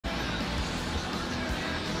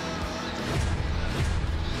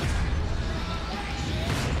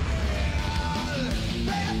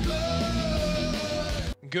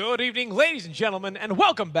Good evening, ladies and gentlemen, and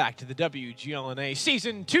welcome back to the WGLNA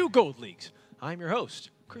Season 2 Gold Leagues. I'm your host,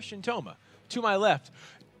 Christian Toma. To my left,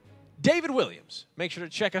 David Williams. Make sure to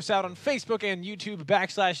check us out on Facebook and YouTube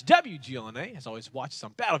 /WGLNA. As always, watch us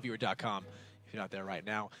on battleviewer.com if you're not there right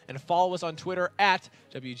now. And follow us on Twitter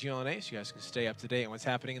 @WGLNA so you guys can stay up to date on what's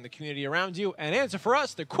happening in the community around you and answer for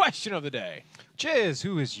us the question of the day. Chiz,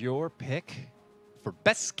 who is your pick for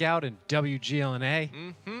best scout in WGLNA?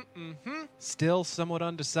 Still somewhat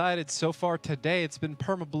undecided. So far today, it's been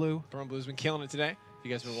Perma-Blue. Perma-Blue's been killing it today.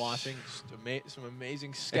 You guys have been watching some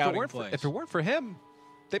amazing scouting plays. If it weren't for him,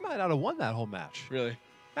 they might not have won that whole match. Really?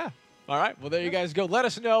 Yeah. All right. Well, there you guys go. Let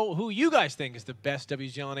us know who you guys think is the best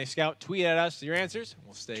WGLNA scout. Tweet at us your answers.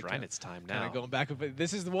 We'll stay Drynet's time now. Going back. But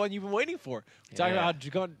this is the one you've been waiting for. We're talking about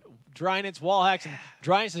how Drynet's wall hacks, and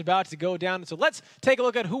Drynet's is about to go down. So let's take a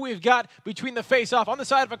look at who we've got between the face-off. On the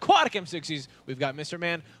side of Aquatic M60s, we've got Mr.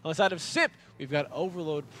 Man. On the side of SIMP, we've got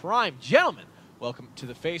Overload Prime. Gentlemen, welcome to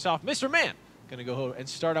the face-off. Mr. Man, going to go and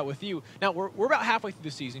start out with you. Now, we're about halfway through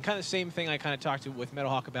the season. Kind of the same thing I kind of talked with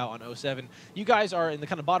Metalhawk about on 07. You guys are in the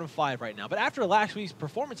kind of bottom 5 right now. But after last week's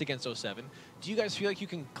performance against 07, do you guys feel like you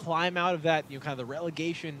can climb out of that, kind of the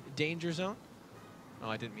relegation danger zone? Oh,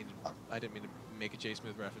 I didn't mean to make a J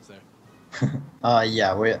Smooth reference there.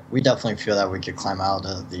 Yeah, we definitely feel that we could climb out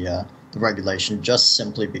of the regulation just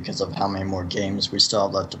simply because of how many more games we still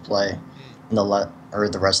have left to play in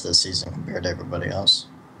the rest of the season compared to everybody else.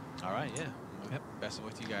 All right, yeah. Yep. Best of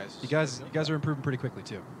luck to you guys. You guys are improving pretty quickly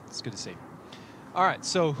too. It's good to see. All right,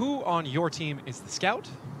 so who on your team is the scout?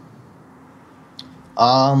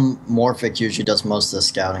 Morphic usually does most of the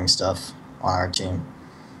scouting stuff on our team.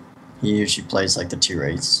 He usually plays like the 2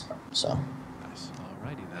 rates, so. Nice.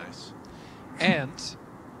 Alrighty, nice. And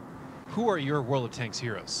who are your World of Tanks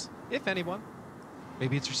heroes, if anyone?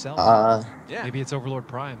 Maybe it's yourself. Yeah. Maybe it's Overlord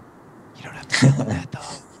Prime. You don't have to tell him that though.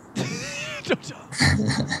 Don't tell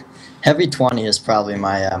him. Heavy 20 is probably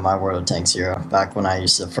my my World of Tanks hero. Back when I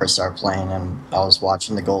used to first start playing and I was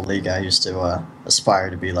watching the Gold League, I used to aspire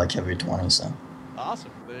to be like Heavy 20. So. Awesome.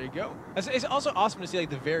 There you go. It's also awesome to see like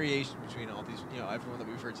the variation between all these, everyone that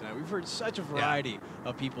we've heard tonight. We've heard such a variety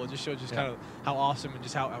of people. It just shows kind of how awesome and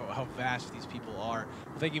just how vast these people are.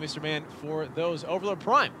 Well, thank you, Mr. Man, for those. Overlord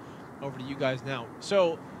Prime, over to you guys now.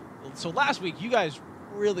 So last week you guys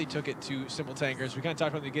really took it to simple tankers. We kind of talked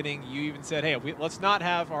about in the beginning. You even said, hey, let's not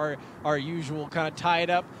have our usual kind of tie it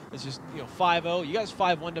up. Let's just 5-0. You guys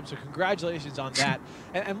 5-1'd them, so congratulations on that.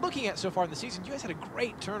 and looking at so far in the season, you guys had a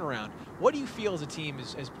great turnaround. What do you feel as a team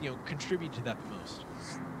has contributed to that the most?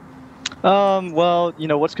 Well,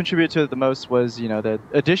 what's contributed to it the most was, the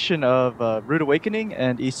addition of Rude Awakening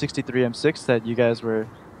and E63 M6 that you guys were,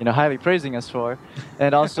 highly praising us for.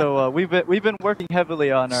 And also, we've been working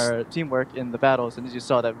heavily on our teamwork in the battles, and as you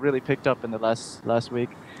saw, that really picked up in the last week.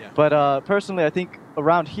 Yeah. But personally, I think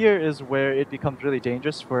around here is where it becomes really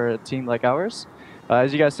dangerous for a team like ours.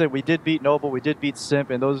 As you guys said, we did beat Noble, we did beat Simp,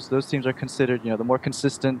 and those teams are considered, the more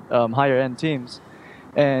consistent, higher-end teams.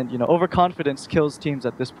 And overconfidence kills teams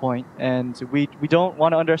at this point, and we don't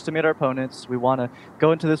want to underestimate our opponents. We want to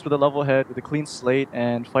go into this with a level head, with a clean slate,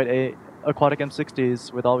 and fight Aquatic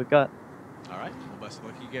M60s with all we've got. All right, well, best of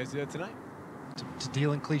luck. You guys do that tonight. To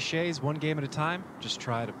deal in cliches, one game at a time. Just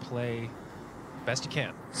try to play best you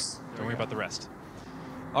can. Don't worry about the rest.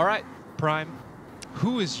 All right, Prime.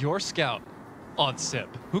 Who is your scout on SIP?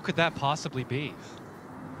 Who could that possibly be?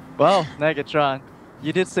 Well, Negatron.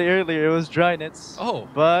 You did say earlier it was Drynet's. Oh,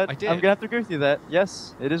 but I did. I'm going to have to agree with you that,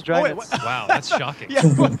 yes, it is Drynet's. Oh, wow, that's shocking.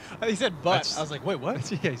 He said but. I was like, wait,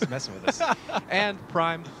 what? Yeah, he's messing with us. And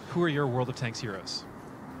Prime, who are your World of Tanks heroes?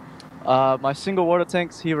 My single World of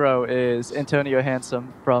Tanks hero is Antonio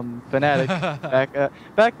Handsome from Fnatic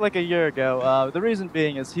back like a year ago. The reason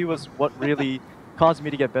being is he was what really caused me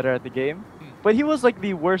to get better at the game. But he was like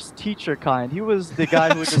the worst teacher kind. He was the guy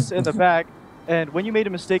who would just sit in the back. And when you made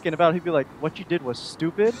a mistake in a battle, he'd be like, what you did was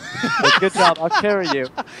stupid. Like, good job, I'll carry you.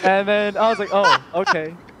 And then I was like, oh,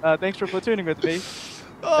 okay. Thanks for platooning with me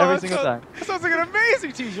every single time. That sounds like an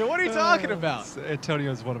amazing teacher. What are you talking about?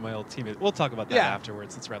 Antonio is one of my old teammates. We'll talk about that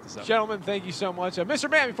afterwards. Let's wrap this up. Gentlemen, thank you so much. Mr.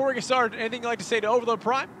 Man, before we get started, anything you'd like to say to Overload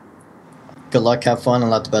Prime? Good luck, have fun,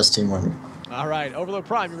 and let the best team win. All right, Overload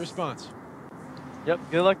Prime, your response. Yep,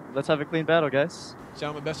 good luck. Let's have a clean battle, guys.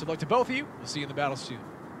 Gentlemen, best of luck to both of you. We'll see you in the battle soon.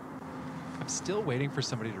 I'm still waiting for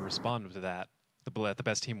somebody to respond to that. The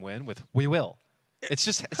best team win with "we will." It's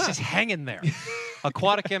just hanging there.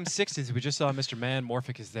 Aquatic M60s. We just saw Mr. Man.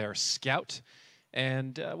 Morphic is their scout,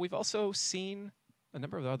 and we've also seen a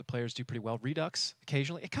number of the other players do pretty well. Redux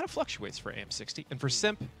occasionally. It kind of fluctuates for AM60, and for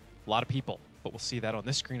Simp, a lot of people. but we'll see that on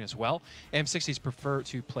this screen as well. M60s prefer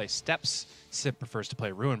to play Steps. SIMP prefers to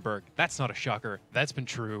play Ruinberg. That's not a shocker. That's been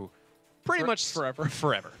true pretty much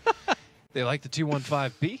forever. They like the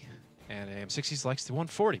 215B, and AM60s likes the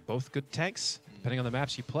 140. Both good tanks. Depending on the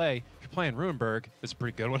maps you play, if you're playing Ruinberg, it's a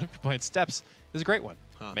pretty good one. If you're playing Steps, it's a great one.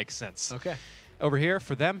 Makes sense. Okay. Over here,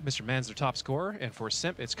 for them, Mr. Man's their top scorer, and for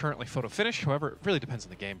SIMP, it's currently Photo Finish. However, it really depends on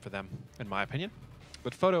the game for them, in my opinion.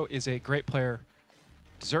 But Photo is a great player,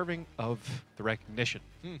 deserving of the recognition.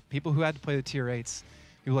 People who had to play the Tier 8s,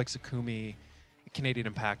 people like Zakumi, Canadian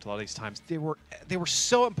Impact, a lot of these times, they were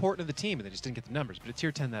so important to the team, and they just didn't get the numbers. But at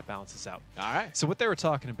Tier 10, that balances out. All right. So what they were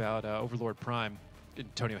talking about, Overlord Prime,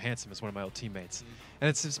 Antonio Handsome is one of my old teammates. And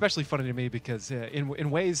it's especially funny to me because in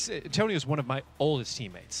ways, Antonio is one of my oldest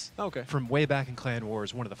teammates. Okay. From way back in Clan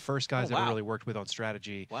Wars, one of the first guys I wow. ever really worked with on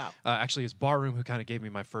strategy. Wow. Actually, it's Barroom who kind of gave me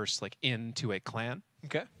my first into a clan.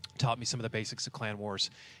 Okay. Taught me some of the basics of Clan Wars.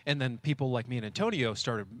 And then people like me and Antonio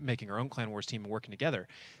started making our own Clan Wars team and working together.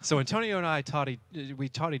 So Antonio and I taught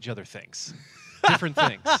each other things. Different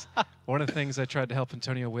things. One of the things I tried to help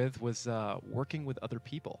Antonio with was working with other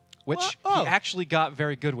people, which he actually got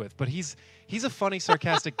very good with. But he's a funny,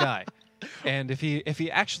 sarcastic guy, and if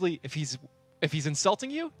he's insulting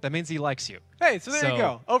you, that means he likes you. Hey, so there you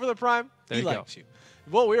go. Over the Prime, he likes you.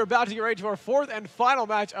 Well, we are about to get ready to our fourth and final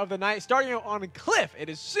match of the night, starting out on Cliff. It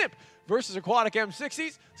is SIMP versus Aquatic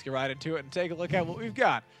M60s. Let's get right into it and take a look at what we've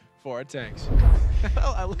got for our tanks.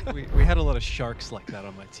 we had a lot of sharks like that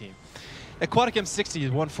on my team. Aquatic M60 is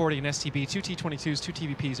 140 and STB, 2 T22s, 2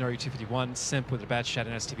 TVPs, and RU251. SIMP with a bad shot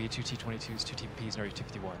and STB, 2 T22s, 2 TVPs, and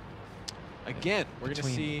RU251. Again, we're going to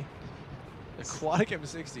see Aquatic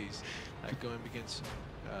M60s going against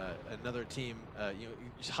another team,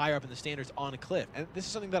 just higher up in the standards on a Cliff. And this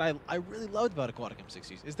is something that I really loved about Aquatic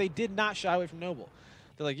M60s, is they did not shy away from Noble.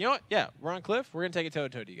 They're like, you know what? Yeah, we're on Cliff. We're going to take it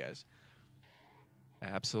toe-to-toe to you guys.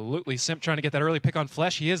 Absolutely. SIMP trying to get that early pick on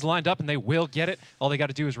Flesh. He is lined up, and they will get it. All they got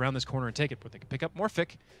to do is round this corner and take it. But they can pick up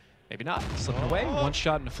Morphic. Maybe not. Slipping away. One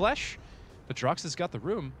shot into Flesh. But Drox has got the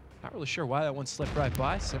room. Not really sure why that one slipped right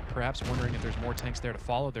by. SIMP perhaps wondering if there's more tanks there to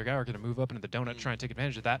follow. Their guy are going to move up into the donut, try and take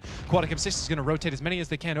advantage of that. Aquatic M60 is going to rotate as many as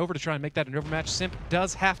they can over to try and make that an overmatch. SIMP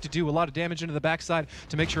does have to do a lot of damage into the backside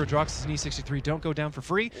to make sure Droxus and E63 don't go down for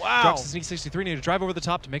free. Wow. Droxus and E63 need to drive over the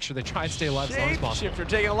top to make sure they try and stay alive as long as possible. Shifter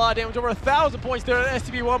taking a lot of damage, over 1,000 points there at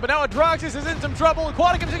STB1, but now Adroxus is in some trouble.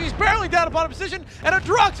 Aquatic M60 is barely down upon a position, and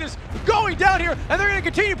Adroxus going down here, and they're going to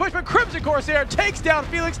continue to push, but Crimson Corsair takes down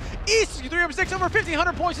Felix. E63 M6 over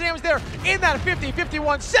 1,500 points of damage there in that 50,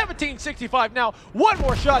 51, 17, 65. Now, one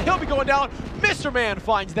more shot. He'll be going down. Mr. Man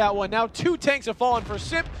finds that one. Now, 2 tanks have fallen for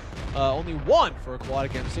SIMP. Only 1 for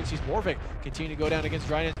Aquatic M60s. Morphic continue to go down against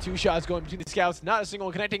Dryness. 2 shots going between the scouts. Not a single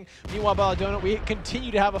one connecting. Meanwhile, Balladona, we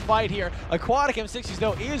continue to have a fight here. Aquatic M60s,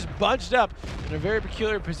 though, is bunched up in a very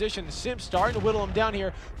peculiar position. SIMP starting to whittle him down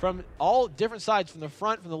here from all different sides, from the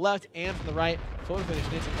front, from the left, and from the right. Photo finish,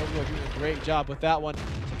 Nitz and Overlord doing a great job with that one.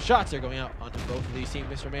 Some shots are going out onto both of these teams.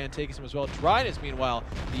 Mr. Man taking some as well. Dryness, meanwhile,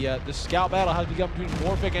 the scout battle has begun between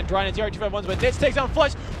Morphic and Dryness. The R251s, but Nitz takes on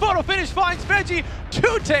Flesh. Photo finish finds Veggie.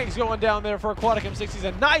 2 tanks going down there for Aquatic M60s.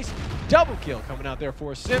 A nice double kill coming out there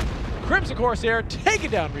for SIMP. Crimson Corsair taking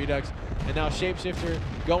down Redux. And now Shapeshifter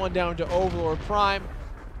going down to Overlord Prime.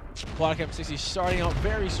 Aquatic M60s starting out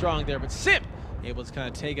very strong there, but SIMP able to kind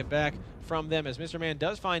of take it back from them as Mr. Man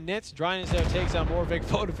does find Nitz. Dryness there takes down Morphic.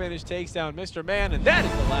 Photo finish takes down Mr. Man, and that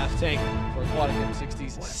is the last tank for Aquatic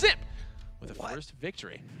M60s. SIMP with a first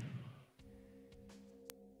victory.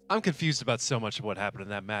 I'm confused about so much of what happened in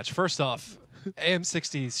that match. First off,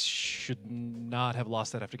 AM60s should not have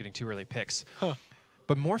lost that after getting 2 early picks.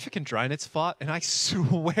 But Morphic and Dryness fought, and I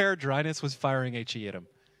swear Dryness was firing HE at him.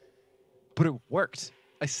 But it worked.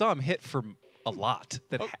 I saw him hit for a lot.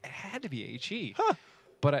 That had to be HE.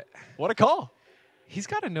 But what a call. He's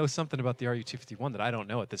got to know something about the RU251 that I don't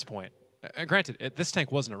know at this point. Granted, this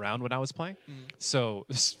tank wasn't around when I was playing, so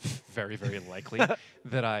it's very, very likely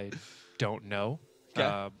that I don't know.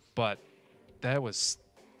 But that was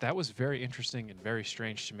very interesting and very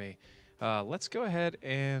strange to me. Let's go ahead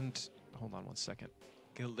and hold on one second.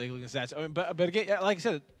 Get a look at stats. I mean, but again, like I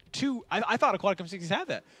said, I thought Aquatic M60s had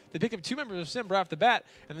that. They picked up 2 members of SIMP right off the bat,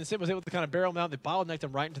 and then SIMP was able to kind of barrel them out. They bottlenecked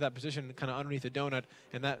them right into that position, kind of underneath the donut,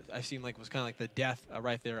 and that I seemed like was kind of like the death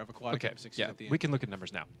right there of Aquatic M60s at the end. We can look at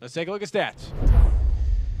numbers now. Let's take a look at stats.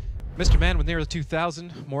 Mr. Man with nearly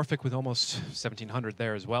 2,000, Morphic with almost 1,700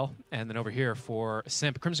 there as well. And then over here for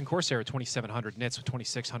SIMP, Crimson Corsair with 2,700, Nitz with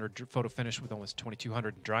 2,600, Photo Finish with almost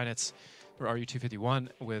 2,200, Dryness for RU251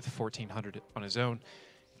 with 1,400 on his own.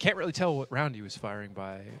 Can't really tell what round he was firing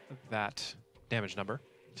by that damage number,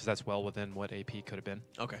 because that's well within what AP could have been.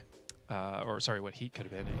 Okay. or sorry, what heat could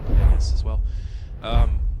have been in this as well. I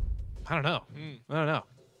don't know. I don't know.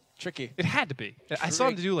 Tricky. It had to be. I saw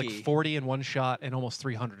him do like 40 in one shot and almost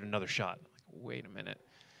 300 in another shot. Like, wait a minute.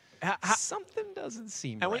 Something doesn't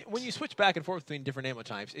seem right. And when you switch back and forth between different ammo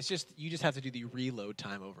types, it's just you just have to do the reload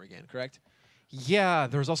time over again, correct? Yeah,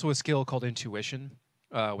 there's also a skill called Intuition,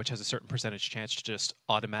 which has a certain percentage chance to just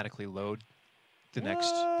automatically load the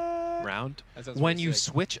next round when you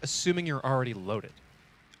switch, assuming you're already loaded.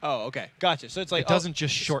 Oh, okay. Gotcha. So it's like... It doesn't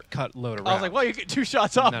just shortcut load around. I was like, well, you get 2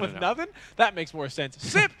 shots off with nothing? That makes more sense.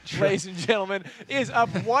 SIMP, ladies and gentlemen, is up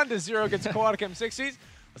 1-0 against Aquatic M60s.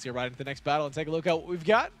 Let's get right into the next battle and take a look at what we've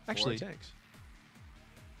got. Actually, tanks.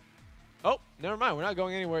 Oh, never mind. We're not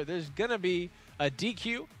going anywhere. There's going to be a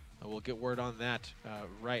DQ. We'll get word on that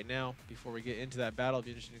right now before we get into that battle. It'll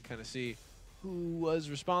be interesting to kind of see who was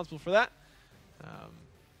responsible for that.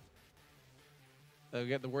 We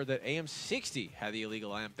get the word that AM60 had the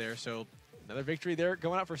illegal lamp there, so another victory there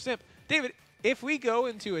going out for SIMP. David, if we go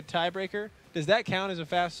into a tiebreaker, does that count as a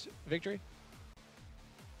fast victory?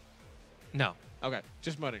 No. Okay,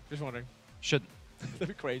 just wondering. Shouldn't. That'd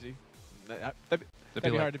be crazy. That'd be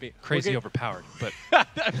like hard to beat. Crazy overpowered, but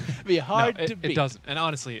that'd be hard to beat. It doesn't. And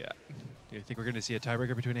honestly, do you think we're going to see a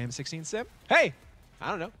tiebreaker between AM60 and SIMP? Hey, I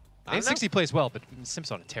don't know. AM60 plays well, but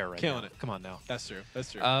SIMP's on a tear right now. Killing it. Come on now. That's true.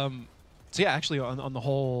 That's true. So yeah, actually, on the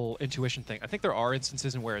whole intuition thing, I think there are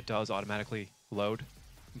instances in where it does automatically load,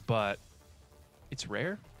 but it's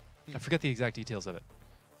rare. I forget the exact details of it,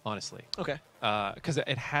 honestly. Okay. Because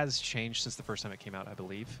it has changed since the first time it came out, I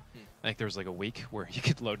believe. I think there was like a week where you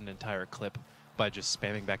could load an entire clip by just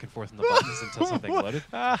spamming back and forth on the buttons until something loaded.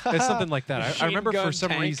 It's something like that. I remember for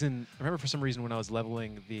some reason. When I was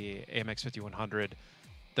leveling the AMX 5100.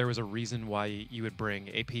 There was a reason why you would bring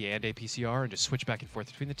AP and APCR and just switch back and forth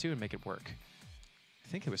between the two and make it work. I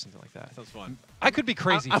think it was something like that. That sounds fun. I could be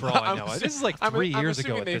crazy for all I know. This is like 3 years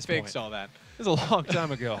ago at this point. They fixed all that. This is a long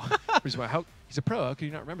time ago. He's a pro. How could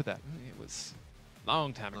you not remember that? It was a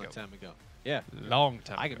long time ago. Yeah. Long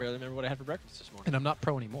time ago. I can barely remember what I had for breakfast this morning. And I'm not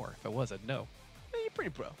pro anymore. If I was, I'd know. You're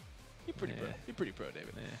pretty pro. You're pretty pro,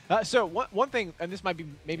 David. So one thing, and this might be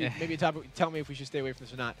maybe a topic. Tell me if we should stay away from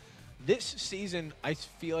this or not. This season, I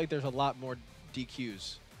feel like there's a lot more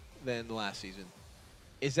DQs than the last season.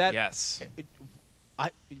 Is that... Yes.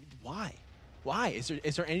 Why? Why?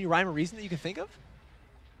 Is there any rhyme or reason that you can think of?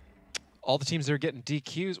 All the teams that are getting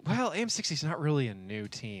DQs... Well, AM60 is not really a new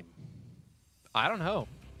team. I don't know.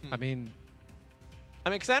 I mean,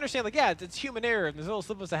 because I understand, like, yeah, it's human error and there's little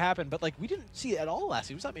slip-ups that happen, but, like, we didn't see it at all last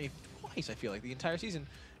season. We saw it maybe twice, I feel like, the entire season.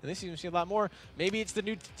 And this season we see a lot more. Maybe it's the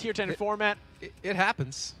new Tier 10 format. It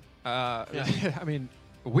happens. I mean,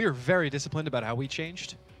 we were very disciplined about how we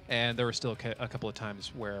changed, and there were still a couple of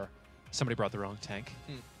times where somebody brought the wrong tank,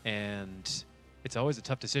 and it's always a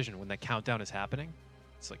tough decision when that countdown is happening.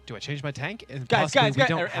 It's like, do I change my tank? And guys, we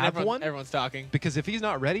don't have one. Everyone's talking. Because if he's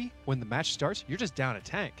not ready when the match starts, you're just down a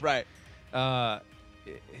tank. Right.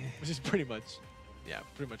 Which is pretty much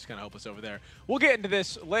kind of hopeless over there. We'll get into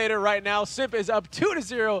this later. Right now, SIMP is up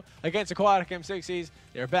 2-0 against Aquatic M60s.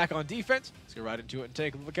 They're back on defense. Let's get right into it and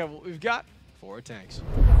take a look at what we've got for our tanks.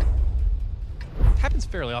 Happens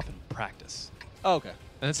fairly often in practice. Oh, okay.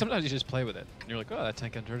 And then sometimes you just play with it. And you're like, oh, that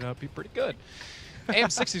tank can turn out to be pretty good.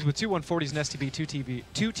 AM60s with 2 140s and STB,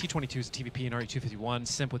 2 T22s and TVP and RE251.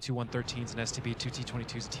 SIMP with 2 113s and STB, 2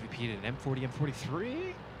 T22s and TVP and an M40,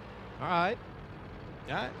 M43. All right.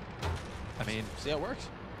 I mean, see how it works.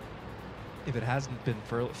 If it hasn't been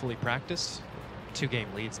fully practiced,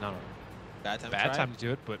 2-game lead's not a bad time to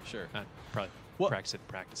do it, but sure, probably practice it in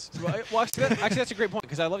practice. Well, actually, that's a great point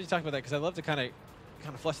because I love you talking about that because I love to kind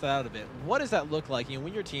of flesh that out a bit. What does that look like? You know,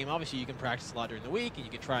 when your team, obviously, you can practice a lot during the week and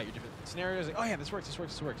you can try out your different scenarios. Like, oh yeah, this works.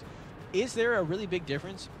 Is there a really big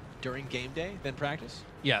difference during game day than practice?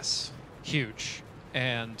 Yes, huge.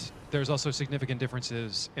 And there's also significant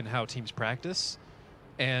differences in how teams practice,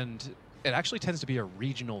 and it actually tends to be a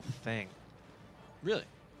regional thing. Really?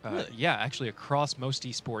 Yeah, actually across most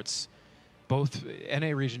esports, both NA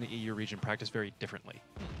region and EU region practice very differently.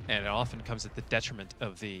 And it often comes at the detriment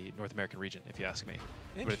of the North American region, if you ask me.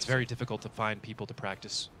 But it's very difficult to find people to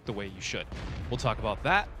practice the way you should. We'll talk about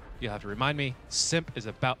that. You'll have to remind me, SIMP is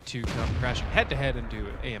about to come crashing head-to-head into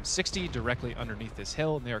AM60 directly underneath this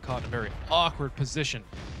hill, and they are caught in a very awkward position.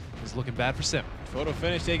 It's looking bad for SIMP. Photo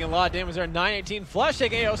finish taking a lot of damage there. 918 Flush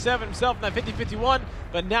taking AO7 himself in that 50-51,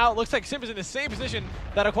 but now it looks like SIMP is in the same position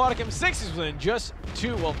that Aquatic M60s was in. Just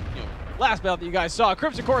two, well, last battle that you guys saw.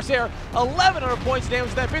 Crimson Corsair, 1,100 points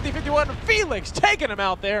damage in that 50-51. Felix taking him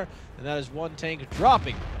out there, and that is one tank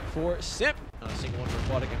dropping for SIMP. single one for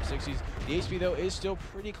Aquatic M60s. The HP, though, is still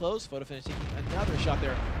pretty close. Photo finish taking another shot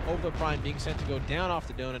there over the Prime, being sent to go down off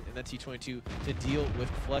the donut in that T22 to deal with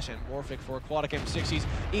Flesh and Morphic for Aquatic M60s.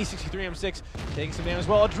 E63 M6 taking some damage as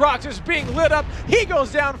well. Drox is being lit up. He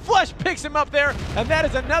goes down. Flesh picks him up there, and that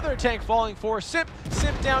is another tank falling for Simp.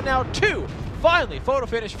 Simp down now 2. Finally, photo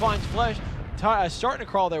finish finds Flesh. Starting to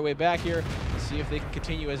crawl their way back here. See if they can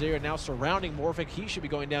continue as they are now surrounding Morphic. He should be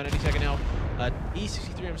going down any second now.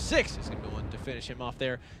 E63 M6 is going to go on to finish him off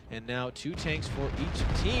there. And now 2 tanks for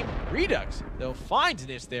each team. Redux, though, finds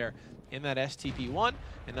this there in that STP1.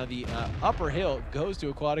 And now the upper hill goes to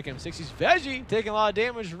Aquatic M60s. Veggie taking a lot of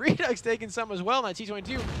damage. Redux taking some as well. Now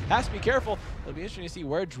T22 has to be careful. It'll be interesting to see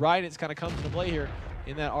where Dryden's kind of comes into play here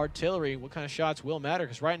in that artillery. What kind of shots will matter?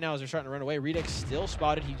 Because right now, as they're starting to run away, Redux still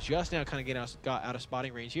spotted. He just now kind of got out of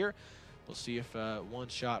spotting range here. We'll see if one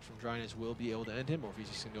shot from Dryness will be able to end him, or if he's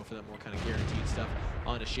just going to go for that more kind of guaranteed stuff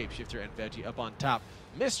on a Shapeshifter and Veggie up on top.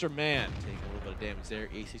 Mr. Man taking a little bit of damage there.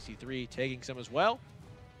 A63 taking some as well.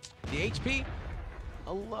 The HP,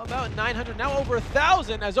 about 900, now over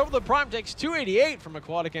 1,000, as Over the Prime takes 288 from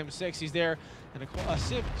Aquatic M60s there. And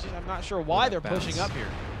Simp, I'm not sure why they're pushing up here.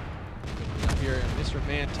 Here, and Mr.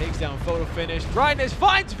 Man takes down photo finish. Dryness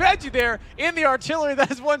finds Veggie there in the artillery.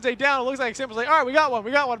 That is one take down. It looks like Simple's like, all right, we got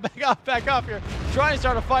one. Back off here. Trying to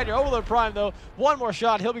start a fight here. Over the Prime, though. One more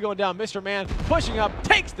shot. He'll be going down. Mr. Man pushing up,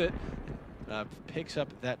 takes it. Picks up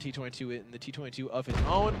that T22 in the T22 of his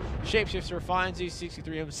own. Shapeshifter finds the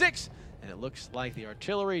 63 M6, and it looks like the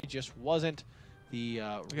artillery just wasn't the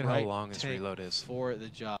Look at how long this reload is for the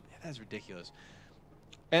job. Yeah, that's ridiculous.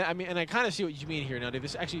 And I mean, and I kind of see what you mean here now, Dave.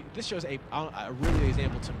 This shows a really good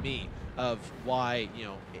example to me of why, you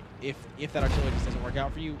know, if that artillery just doesn't work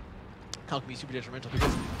out for you, how it can be super detrimental.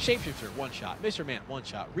 Because Shapeshifter, 1 shot. Mr. Man, 1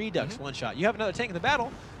 shot. Redux, 1 shot. You have another tank in the battle,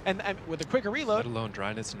 and with a quicker reload. Let alone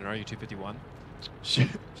Dryness and an RU-251. Sure.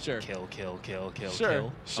 Kill. Sure.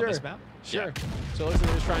 On this map? Sure. Yeah. So it looks like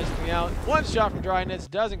they're just trying something out. 1 shot from Dryness,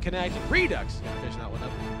 doesn't connect. Redux, finishing that one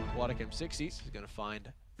up. Aquatic M60s is going to find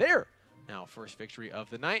their now first victory of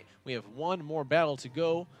the night. We have 1 more battle to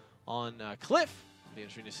go on Cliff. It'll be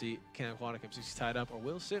interesting to see, can Aquatic M60s tied up, or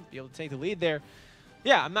will Simp be able to take the lead there?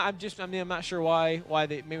 Yeah, I'm not sure why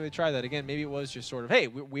maybe they tried that again. Maybe it was just sort of, hey,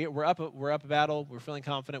 we're up a battle, we're feeling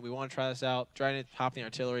confident, we want to try this out, trying to hop the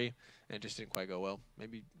artillery, and it just didn't quite go well.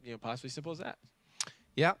 Maybe, you know, possibly simple as that.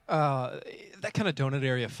 Yeah, that kind of donut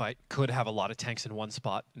area fight could have a lot of tanks in one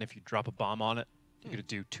spot, and if you drop a bomb on it, you're going to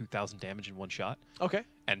do 2,000 damage in 1 shot. Okay.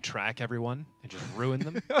 And track everyone and just ruin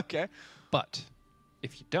them. Okay. But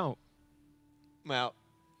if you don't, well,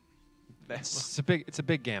 it's a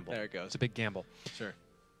big gamble. There it goes. It's a big gamble. Sure.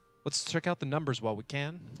 Let's check out the numbers while we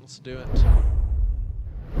can. Let's do it.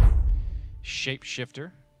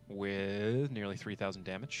 Shapeshifter with nearly 3,000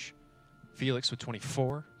 damage. Felix with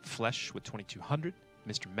 24. Flesh with 2,200.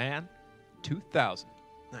 Mr. Man, 2,000.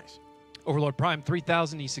 Nice. Overlord Prime,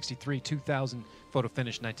 3,000. E63, 2,000. Photo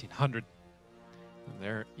Finish, 1,900. And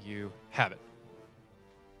there you have it.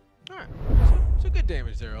 All right. So good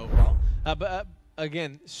damage there overall. But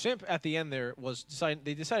again, Simp at the end there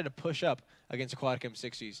they decided to push up against Aquatic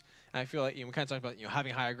M60s. And I feel like, you know, we kind of talked about, you know,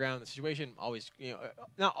 having higher ground in the situation, always, you know,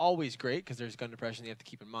 not always great because there's gun depression you have to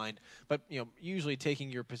keep in mind. But, you know, usually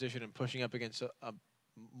taking your position and pushing up against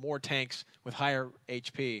more tanks with higher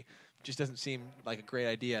HP just doesn't seem like a great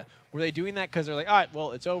idea. Were they doing that because they're like, all right,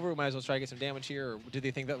 well, it's over, we might as well try to get some damage here? Or did they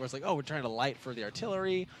think that was like, oh, we're trying to light for the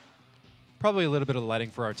artillery? Probably a little bit of lighting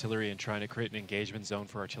for artillery and trying to create an engagement zone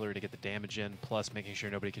for artillery to get the damage in, plus making sure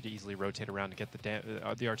nobody could easily rotate around to get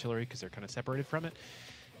the artillery because they're kind of separated from it.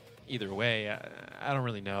 Either way, I don't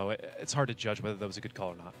really know. It's hard to judge whether that was a good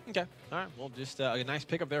call or not. Okay. All right. Well, just a nice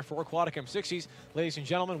pickup there for Aquatic M60s. Ladies and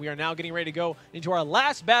gentlemen, we are now getting ready to go into our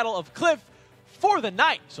last battle of Cliff for the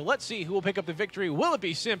night. So let's see who will pick up the victory. Will it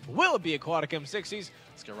be Simp? Will it be Aquatic M60s?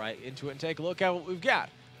 Let's get right into it and take a look at what we've got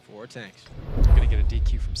for tanks. I'm going to get a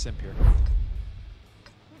DQ from Simp here.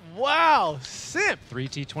 Wow, Simp. 3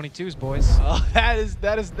 T22s, boys. Oh, that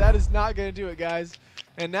is not going to do it, guys.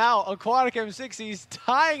 And now Aquatic M60s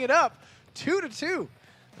tying it up 2-2.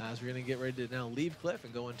 As we're going to get ready to now leave Cliff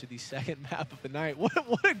and go into the second map of the night. What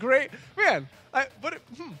a great, man.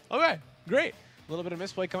 Okay, great. A little bit of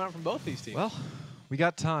misplay coming out from both these teams. Well, we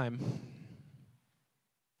got time.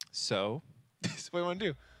 So, what do you want to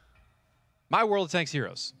do? My World of Tanks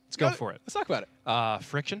heroes. Let's go for it. Let's talk about it.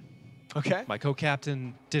 Friction. Okay. My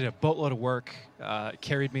co-captain did a boatload of work,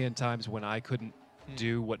 carried me in times when I couldn't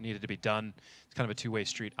do what needed to be done. It's kind of a two-way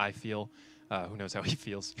street, I feel. Who knows how he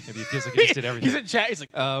feels? Maybe he feels like he just did everything. He's in chat. He's like,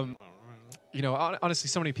 you know, honestly,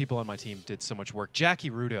 so many people on my team did so much work. Jackie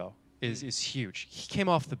Rudo is huge. He came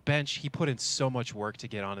off the bench. He put in so much work to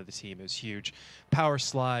get onto the team. It was huge. Power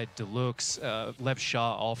Slide, Deluxe, Lev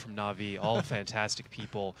Shaw, all from Na'Vi, all fantastic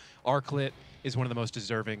people. Arclit is one of the most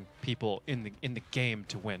deserving people in the game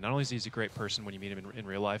to win. Not only is he a great person when you meet him in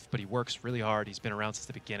real life, but he works really hard. He's been around since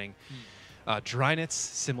the beginning. Drynitz,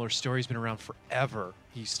 similar story. He's been around forever.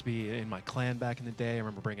 He used to be in my clan back in the day. I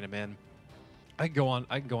remember bringing him in. I can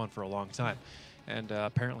go on for a long time. And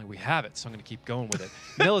apparently we have it, so I'm going to keep going with it.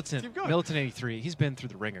 Militant 83, he's been through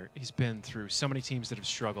the ringer. He's been through so many teams that have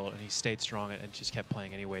struggled, and he stayed strong and just kept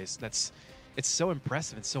playing anyways. It's so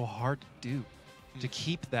impressive and so hard to do, to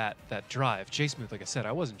keep that drive. J-Smooth, like I said,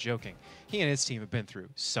 I wasn't joking. He and his team have been through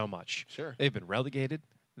so much. Sure. They've been relegated.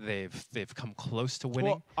 They've come close to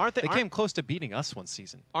winning. Well, they came close to beating us one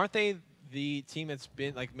season. Aren't they the team that's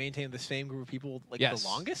been like maintaining the same group of people like the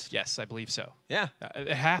longest? Yes, I believe so. Yeah. It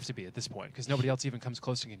have to be at this point because nobody else even comes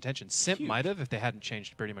close to contention. Simp might have if they hadn't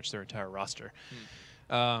changed pretty much their entire roster.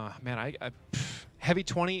 Man, Heavy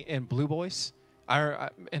 20 and Blue Boys and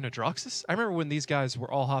Adroxus. I remember when these guys were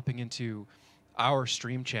all hopping into our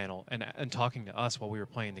stream channel and talking to us while we were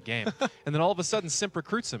playing the game. And then all of a sudden Simp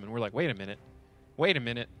recruits them and we're like, wait a minute.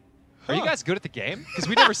 Are you guys good at the game? Because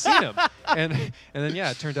we'd never seen them. And then, yeah,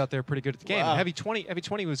 it turned out they were pretty good at the game. Wow. And Heavy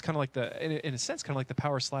 20 was kind of like in a sense, kind of like the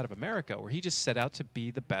Power Slide of America, where he just set out to be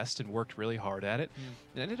the best and worked really hard at it.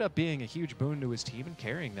 It ended up being a huge boon to his team and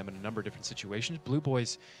carrying them in a number of different situations. Blue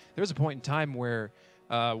Boys, there was a point in time where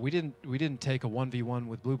we didn't take a 1v1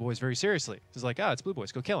 with Blue Boys very seriously. It was like, it's Blue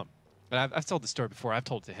Boys, go kill him. And I've told the story before. I've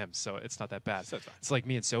told it to him, so it's not that bad. It's like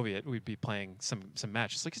me and Soviet. We'd be playing some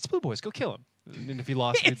match. It's like, it's Blue Boys. Go kill him. And if he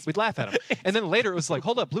lost, we'd laugh at him. And then later it was like,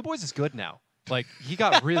 hold up, Blue Boys is good now. Like, he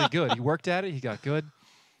got really good. He worked at it. He got good.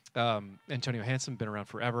 Antonio Handsome, been around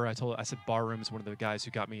forever. I said Barroom is one of the guys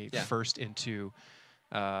who got me first into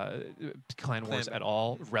Clan Wars at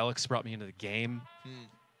all. Relics brought me into the game.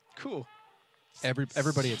 Cool.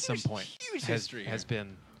 Everybody at some point has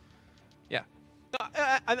been...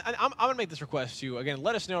 I'm going to make this request to you. Again,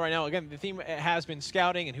 let us know right now. Again, the theme has been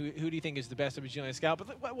scouting, and who do you think is the best WGLNA scout?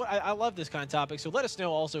 But I love this kind of topic, so let us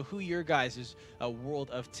know also who your guys' World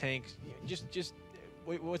of Tanks,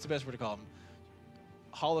 what's the best word to call them?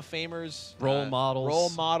 Hall of Famers? Role models. Role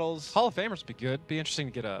models. Hall of Famers would be good. Be interesting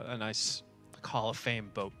to get a nice Hall of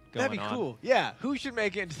Fame boat going on. That'd be cool. Yeah. Who should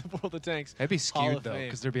make it into the World of Tanks? That'd be skewed though,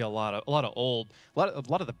 because there'd be a lot of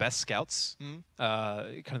the best scouts, kind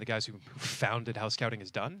of the guys who founded how scouting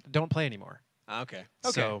is done, don't play anymore. Okay.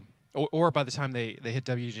 So, or by the time they hit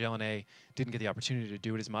WGLNA, didn't get the opportunity to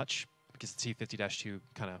do it as much because the T50-2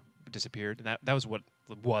 kind of disappeared, and that was what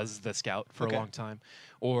was the scout for a long time,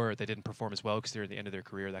 or they didn't perform as well because they're at the end of their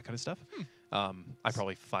career, that kind of stuff. I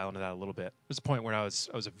probably file into that a little bit. There's a point where I was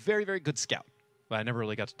a very, very good scout, but I never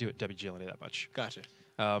really got to do it at WGLNA that much. Gotcha.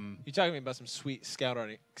 You're talking to me about some sweet scout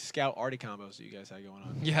arty combos that you guys had going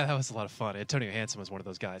on. Yeah, that was a lot of fun. Antonio Handsome was one of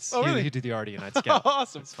those guys. Oh, really? He'd do the arty and I'd scout.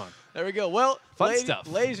 Awesome. It's fun. There we go. Well, fun stuff.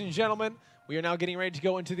 Ladies and gentlemen, we are now getting ready to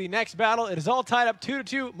go into the next battle. It is all tied up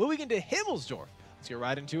 2-2, moving into Himmelsdorf. Let's get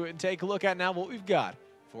right into it and take a look at now what we've got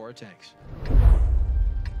for our tanks.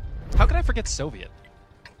 How could I forget Soviet?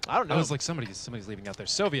 I don't know. I was like, somebody's leaving out there.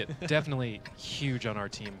 Soviet, definitely huge on our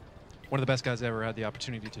team. One of the best guys I ever had the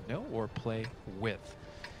opportunity to know or play with.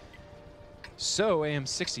 So,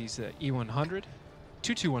 AM60s, E100,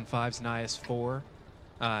 2215s, an IS-4,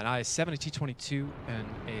 an IS-7, a T-22, and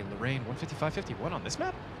a Lorraine 155-51 on this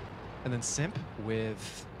map. And then Simp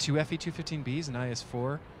with two FE-215Bs, an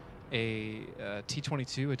IS-4, a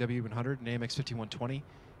T-22, a W100, an AMX-5120,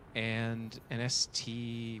 and an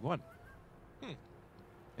ST-1.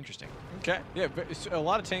 Interesting. Okay. Yeah, but it's a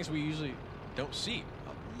lot of tanks we usually don't see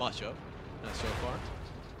much of so far.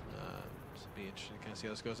 This will be interesting to kind of see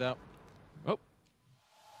how this goes out. Oh.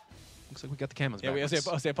 Looks like we got the camos back.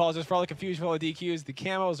 Yeah, I apologize for all the confusion, for all the DQs. The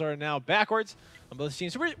camos are now backwards on both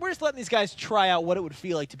teams. So we're just letting these guys try out what it would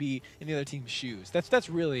feel like to be in the other team's shoes. That's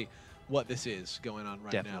really what this is going on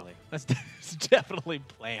right now. That's definitely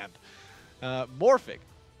planned. Morphic,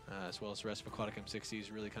 as well as the rest of Aquatic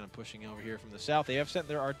M60s, really kind of pushing over here from the south. They have sent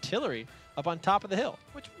their artillery up on top of the hill,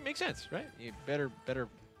 which makes sense, right? You have better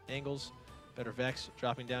angles, better Vex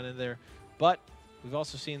dropping down in there. But we've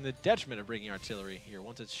also seen the detriment of bringing artillery here.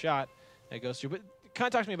 Once it's shot, it goes through. But kind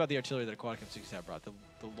of talk to me about the artillery that Aquatic M60s have brought. The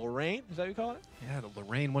Lorraine, is that what you call it? Yeah, the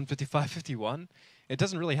Lorraine 155-51. It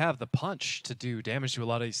doesn't really have the punch to do damage to a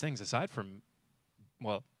lot of these things, aside from,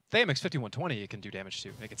 well, the AMX-5120 it can do damage to.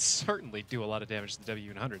 It can certainly do a lot of damage to the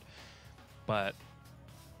W100. But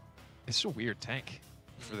it's just a weird tank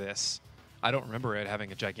for this. I don't remember it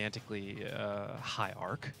having a gigantically high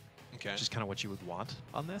arc, which is kind of what you would want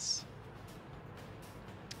on this.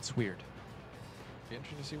 It's weird. Be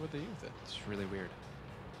interesting to see what they do with it. It's really weird.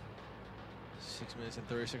 6 minutes and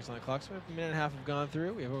 30 seconds on the clock. So a minute and a half have gone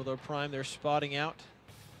through. We have Overlord Prime. They're spotting out.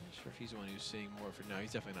 Not sure if he's the one who's seeing Morphic. No,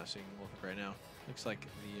 he's definitely not seeing Morphic right now. Looks like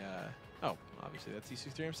the, oh, obviously that's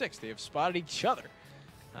E63 M6. They have spotted each other.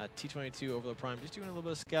 T22 Overlord Prime just doing a little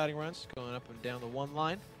bit of scouting runs, going up and down the one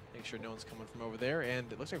line, making sure no one's coming from over there.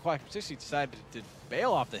 And it looks like Aquatic M60s decided to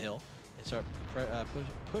bail off the hill and start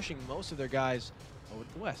pushing most of their guys over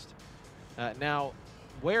to the west. Now,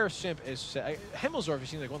 where SIMP is, Himmelsdorf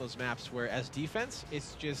seems like one of those maps where, as defense,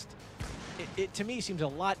 it's just, it to me seems a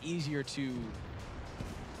lot easier to,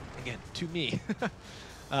 again, to me,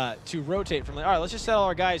 to rotate from like, all right, let's just set all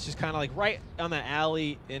our guys just kind of like right on that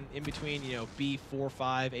alley in between, you know,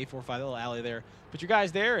 B45, A45, that little alley there. Put your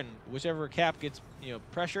guys there, and whichever cap gets, you know,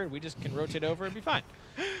 pressured, we just can rotate over and be fine.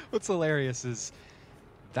 What's hilarious is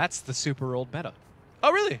that's the super old meta.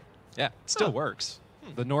 Oh, really? Yeah, it still works.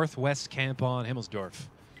 The Northwest camp on Himmelsdorf.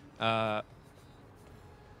 Kind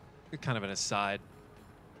of an aside.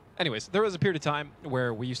 Anyways, there was a period of time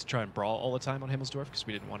where we used to try and brawl all the time on Himmelsdorf because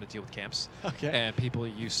we didn't want to deal with camps. Okay. And people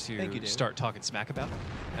used to you, start talking smack about it.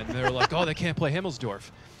 And they were like, oh, they can't play Himmelsdorf.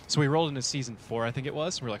 So we rolled into season 4, I think it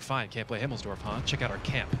was. And we were like, fine, can't play Himmelsdorf, huh? Check out our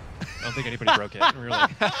camp. I don't think anybody broke it. And we were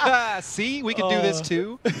like, see, we can do this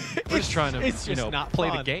too. We're just trying to, you know, play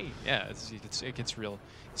the game. Yeah, it gets real.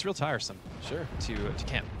 It's real tiresome. Sure. To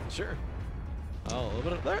camp. Sure. Oh, a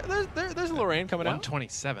little bit of, there's a Lorraine coming out.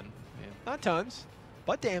 127. Yeah. Not tons,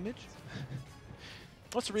 but damage.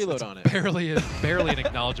 What's the reload on it? Barely an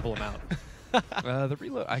acknowledgeable amount. The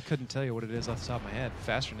reload, I couldn't tell you what it is off the top of my head.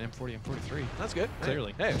 Faster than M40 and M43. That's good.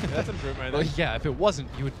 Clearly. Hey, that's an improvement right there. Well, yeah, if it wasn't,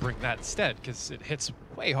 you would bring that instead because it hits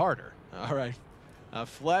way harder. All right.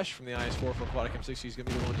 Flesh from the IS-4 for Aquatic M60 is going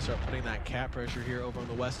to be the one to start putting that cap pressure here over on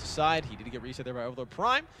the west side. He did get reset there by Overlord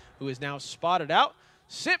Prime, who is now spotted out.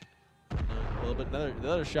 SIMP, a little bit,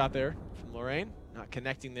 another shot there from Lorraine. Not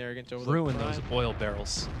connecting there against Overlord Ruin Prime. those oil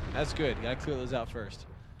barrels. That's good. You got to clear those out first.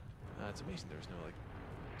 It's amazing there's no like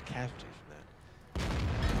casualties from that.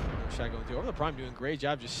 No shot going through. Overlord Prime doing a great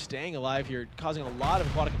job just staying alive here, causing a lot of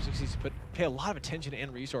Aquatic M60s to pay a lot of attention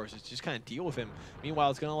and resources to just kind of deal with him. Meanwhile,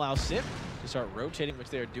 it's going to allow SIMP to start rotating, which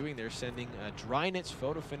they're doing. They're sending Drynit's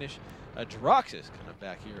photo finish Droxus kind of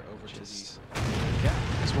back here over to the. Yeah,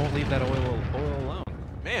 just won't leave that oil alone.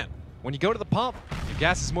 Man, when you go to the pump, your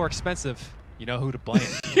gas is more expensive. You know who to blame.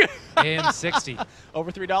 M60.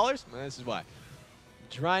 Over $3? Well, this is why.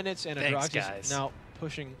 Drynit's and Droxus now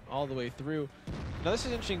pushing all the way through. Now, this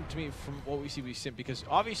is interesting to me from what we see with SIMP because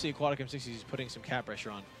obviously Aquatic M60s is putting some cap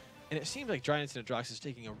pressure on. And it seems like Drynit's and Droxus is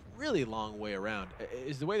taking a really long way around.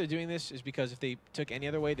 Is the way they're doing this is because if they took any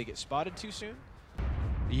other way, they get spotted too soon?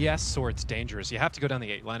 Yes, or it's dangerous. You have to go down the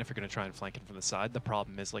 8 line if you're going to try and flank it from the side. The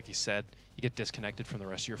problem is, like you said, you get disconnected from the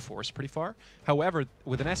rest of your force pretty far. However,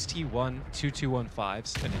 with an ST1,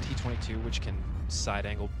 2215s, and a T22, which can side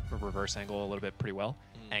angle or reverse angle a little bit pretty well,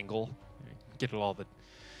 get all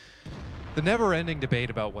the never-ending debate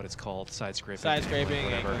about what it's called, side scraping. Side scraping,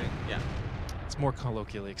 whatever. Yeah. It's more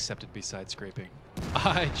colloquially accepted to be side scraping.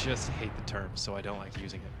 I just hate the term, so I don't like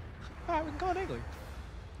using it. All right, we can call it angling.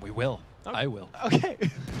 We will. Okay. I will. Okay.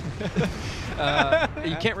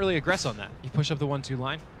 You can't really aggress on that. You push up the 1-2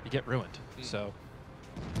 line, you get ruined. So.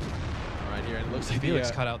 All right, here it looks like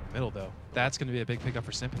Felix cut out in the middle, though. That's going to be a big pickup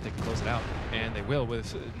for SIMP if they can close it out. And they will,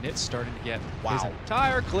 with Nit starting to get his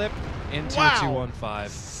entire clip into a 215.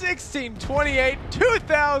 16-28,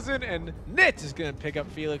 2000, and Nit is going to pick up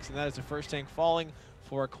Felix, and that is the first tank falling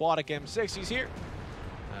for Aquatic M60s here.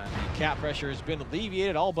 The cap pressure has been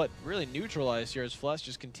alleviated, all but really neutralized here as Flesh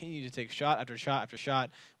just continue to take shot after shot after shot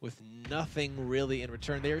with nothing really in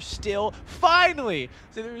return. They're still, finally,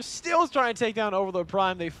 so they're still trying to take down Overlord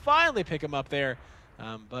Prime. They finally pick him up there,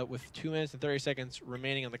 but with 2 minutes and 30 seconds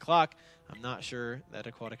remaining on the clock, I'm not sure that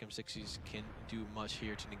Aquatic M60s can do much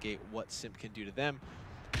here to negate what SIMP can do to them.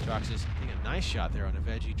 Droxus hitting a nice shot there on a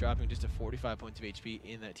veggie, dropping just to 45 points of HP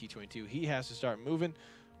in that T22. He has to start moving,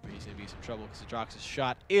 or he's going to be in some trouble because the Droxus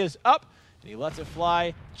shot is up, and he lets it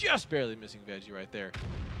fly, just barely missing veggie right there.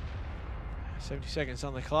 70 seconds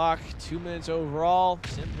on the clock, 2 minutes overall.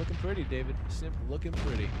 SIMP looking pretty, David. SIMP looking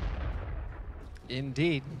pretty.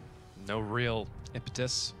 Indeed. No real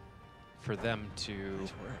impetus for them to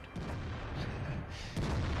Nice word.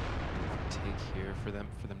 take here for them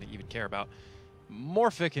to even care about.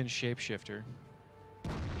 Morphic and Shapeshifter.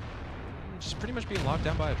 Just pretty much being locked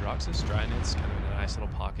down by a Droxus. Drynit's kind of in a nice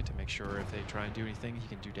little pocket to make sure if they try and do anything, he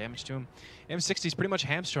can do damage to him. M60's pretty much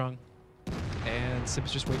hamstrung, and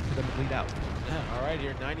SIMP's just waiting for them to bleed out. Yeah, all right,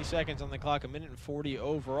 here, 90 seconds on the clock, 1 minute and 40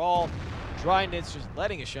 overall. Drynit's just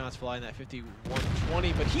letting his shots fly in that 51-20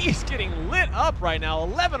 20, but he's getting lit up right now.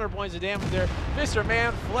 1,100 points of damage there. Mr.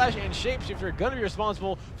 Man, Flesh, and Shapeshifter gonna be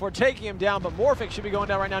responsible for taking him down, but Morphic should be going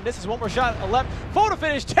down right now. This is one more shot left. Photo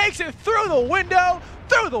finish takes it through the window,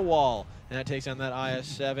 through the wall. And that takes down that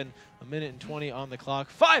IS-7. A minute and 20 on the clock.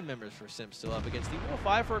 5 members for Simp still up against the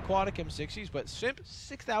 5 for Aquatic M60s, but Simp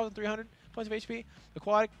 6,300 points of HP.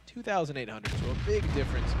 Aquatic 2,800. So a big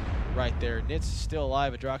difference right there. Nitz is still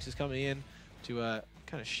alive. Adrox is coming in to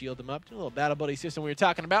kind of shield them up. Do a little battle buddy system we were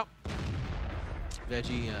talking about.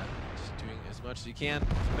 Veggie just doing as much as he can.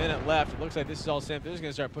 A minute left. It looks like this is all Simp. They're just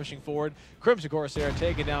going to start pushing forward. Crimson Corsair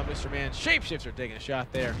taking down Mr. Man. Shapeshifter taking a shot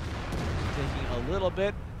there. Taking a little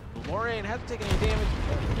bit. Lorraine hasn't taken any damage.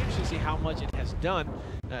 We're interested to see how much it has done.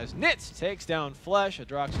 As Nitz takes down Flesh,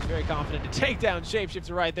 Adrox is very confident to take down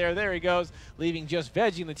Shapeshifter right there. There he goes, leaving just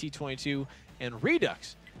Veggie in the T-22 and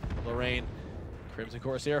Redux. Lorraine, Crimson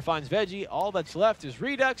Corsair finds Veggie. All that's left is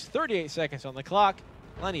Redux. 38 seconds on the clock.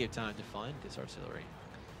 Plenty of time to find this artillery.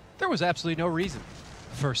 There was absolutely no reason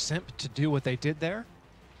for Simp to do what they did there,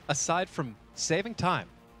 aside from saving time.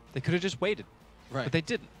 They could have just waited. Right. But they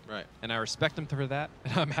didn't. Right. And I respect them for that,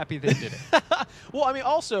 and I'm happy they did it. Well, I mean,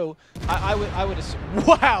 also, I would assume,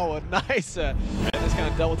 wow, a nice, this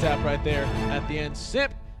kind of double tap right there at the end.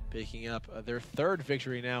 Simp picking up their 3rd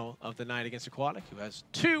victory now of the night against Aquatic, who has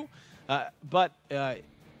 2. But I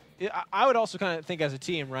would also kind of think as a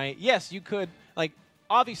team, right? Yes, you could, like,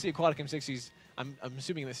 obviously Aquatic M60s, I'm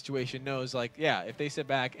assuming in this situation knows, like, yeah, if they sit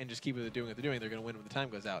back and just keep what they're doing, they're going to win when the time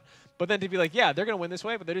goes out. But then to be like, yeah, they're going to win this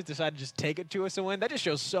way, but they just decide to just take it to us and win, that just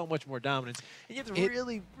shows so much more dominance. And you have to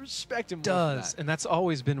really respect them more for that. And that's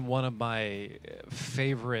always been one of my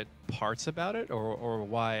favorite parts about it, or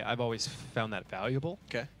why I've always found that valuable,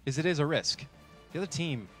 is it is a risk. The other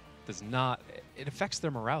team does not, it affects their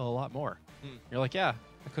morale a lot more. You're like, yeah,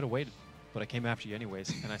 I could have waited, but I came after you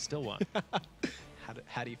anyways, and I still won.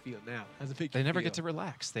 How do you feel now? How's it make They you never feel? get to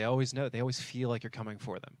relax. They always know. They always feel like you're coming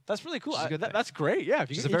for them. That's really cool. Which is a good thing. That's great. Yeah, if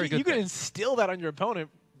Which is a very good you can thing. instill that on your opponent,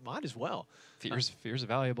 might as well. Fear's a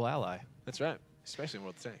valuable ally. That's right, especially in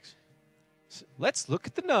World of Tanks. Let's look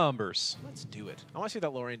at the numbers. Let's do it. I want to see what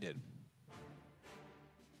that Lorraine did.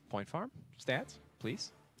 Point farm stats,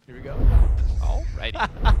 please. Here we go. Alrighty.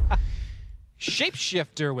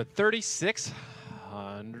 Shapeshifter with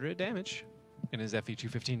 3,600 damage in his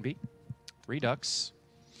FE215B. Redux,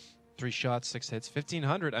 3 shots, 6 hits,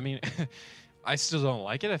 1,500. I mean, I still don't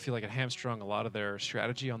like it. I feel like it hamstrung a lot of their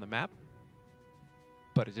strategy on the map.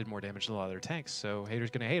 But it did more damage than a lot of their tanks, so haters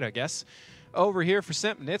gonna hate, I guess. Over here for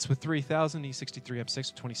Simp, Nitz with 3,000, E63 M6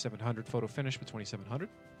 with 2,700, photo finish with 2,700.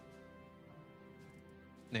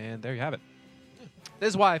 And there you have it. This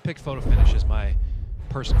is why I picked photo finish as my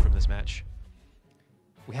person from this match.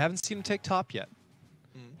 We haven't seen him take top yet,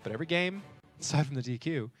 but every game, aside from the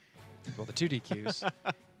DQ, well, the 2 DQs,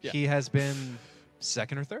 he has been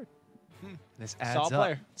 2nd or 3rd. This adds Solid up.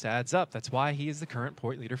 player. This adds up. That's why he is the current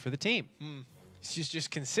point leader for the team. She's just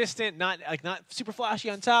consistent, not super flashy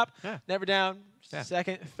on top, never down,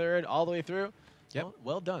 2nd, 3rd, all the way through. Yep.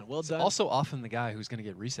 Well done. Well done. Also often the guy who's going to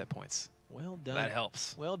get reset points. Well done. That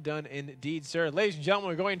helps. Well done indeed, sir. Ladies and gentlemen,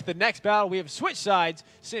 we're going to the next battle. We have switched sides.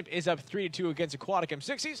 Simp is up 3-2 against Aquatic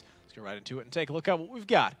M60s. Let's go right into it and take a look at what we've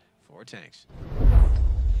got for tanks.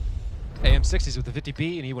 AM60s with the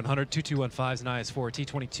 50B, an E100, 2215s, an IS4,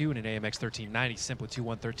 T22, and an AMX 1390. Simp with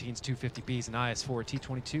 2113s, 250Bs, an IS4,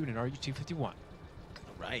 T22, and an RU251. All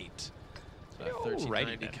right. So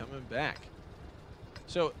 1390 coming back.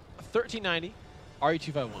 So 1390,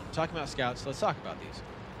 RU251. We're talking about scouts. Let's talk about these.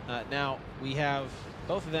 Now, we have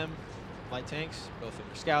both of them light tanks. Both of them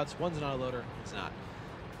are scouts. One's an autoloader. It's not.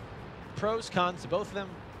 Pros, cons to both of them.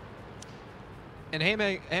 An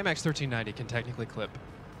AMX 1390 can technically clip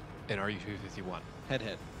an RU251.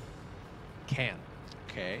 Head-head. Can.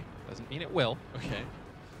 Okay. Doesn't mean it will. Okay.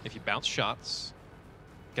 If you bounce shots,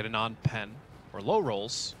 get a non-pen, or low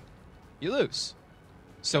rolls, you lose.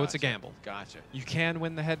 So it's a gamble. Gotcha. You can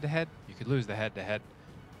win the head-to-head. You could lose the head-to-head.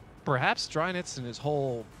 Perhaps Drynitz and his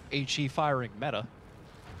whole HE firing meta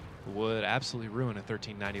would absolutely ruin a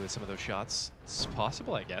 1390 with some of those shots. It's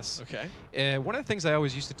possible, I guess. Okay. One of the things I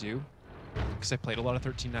always used to do, because I played a lot of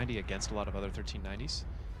 1390 against a lot of other 1390s,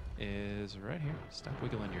 is right here. Stop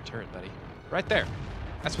wiggling your turret, buddy. Right there.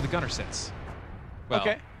 That's where the gunner sits. Well,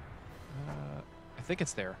 okay. I think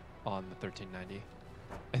it's there on the 1390.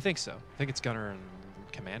 I think so. I think it's gunner and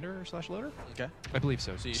commander / loader. Okay. I believe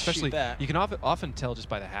so. So you Especially, shoot that. you can often tell just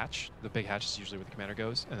by the hatch. The big hatch is usually where the commander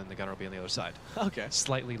goes, and then the gunner will be on the other side. Okay.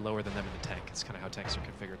 Slightly lower than them in the tank. It's kind of how tanks are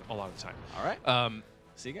configured a lot of the time. All right.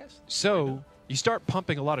 See you guys. So you start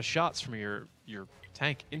pumping a lot of shots from your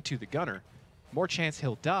tank into the gunner, more chance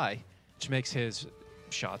he'll die, which makes his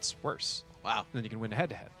shots worse. Wow. Then you can win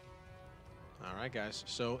head-to-head. All right, guys.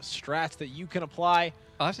 So strats that you can apply.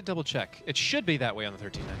 I'll have to double check. It should be that way on the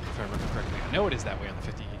 1390, if I remember correctly. I know it is that way on the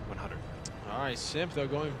 5100. All right, Simp, though,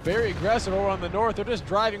 going very aggressive over on the north. They're just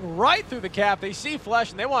driving right through the cap. They see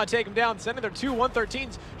Flesh, and they want to take him down, sending their two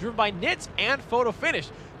 113s, driven by Nits and Photo Finish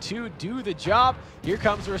to do the job. Here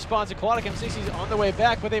comes the response. Aquatic M60s on the way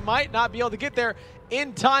back, but they might not be able to get there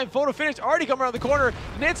in time. Photo Finish already come around the corner.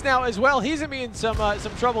 Nits now as well. He's going to be in some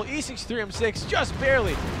trouble. E63M6 just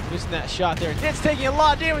barely missing that shot there. Nits taking a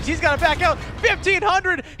lot of damage. He's got to back out.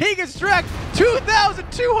 1,500. He gets tracked.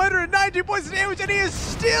 2,292 points of damage, and he is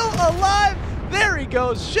still alive. There he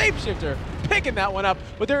goes. Shapeshifter picking that one up,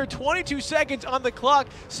 but there are 22 seconds on the clock.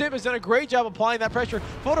 Simp has done a great job applying that pressure.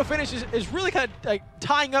 Photo Finish is really kind of like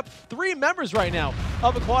tying up 3 members right now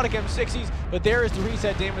of Aquatic M60s, but there is the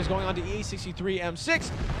reset damage going on to E63M6.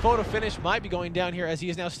 Photo Finish might be going down here as he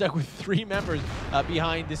is now stuck with 3 members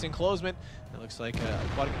behind this enclosement. It looks like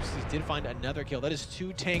Aquatic M60s did find another kill. That is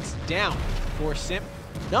 2 tanks down for Simp.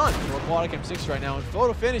 None for Aquatic M6 right now, and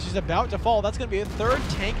Photo Finish is about to fall. That's going to be a 3rd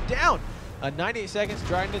tank down. 98 seconds,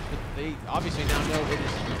 Dryden, but they obviously now know it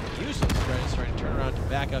is useless. Dryden's trying to turn around to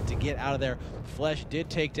back up to get out of there. Flesh did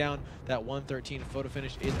take down that 113. Photo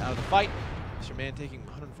Finish is out of the fight. Mr. Man taking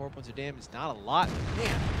 104 points of damage. Not a lot, but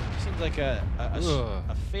man, seems like a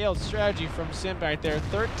failed strategy from Simp right there.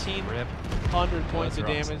 1,300 points of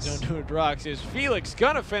damage on Droxus. Felix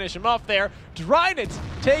gonna finish him off there. Drynet's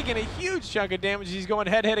taking a huge chunk of damage. He's going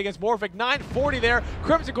head-to-head against Morphic. 940 there.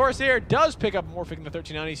 Crimson Corsair does pick up Morphic in the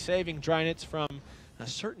 1390, saving Drynet's from a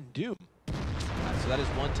certain doom. So that is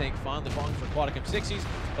 1 tank finally falling for Aquatic M60s,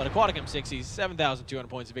 but Aquatic M60s, 7,200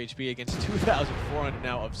 points of HP against 2,400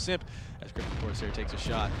 now of Simp, as Crimson Corsair takes a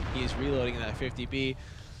shot. He is reloading in that 50B.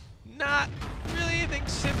 Not really anything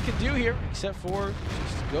Simp can do here, except for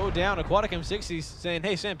just go down. Aquatic M60s saying,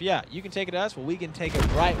 hey Simp, yeah, you can take it to us, well we can take it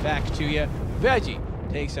right back to you. Veggie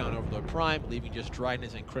takes down Overlord Prime, leaving just Dryden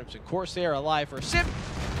and Crimson Corsair alive for Simp.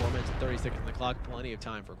 4 minutes and 30 seconds on the clock, plenty of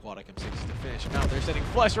time for Aquatic M60s to finish him out. They're sending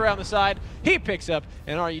Flesh around the side. He picks up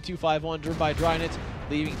an RU-251 driven by Dryden,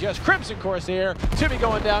 leaving just Crimson Corsair to be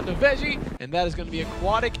going down to Veggie, and that is going to be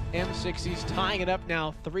Aquatic M60s tying it up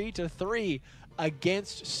now 3-3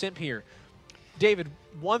 against Simp here. David,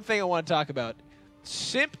 one thing I want to talk about.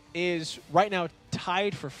 Simp is right now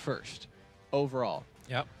tied for 1st overall.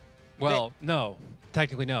 Yep. Well, no.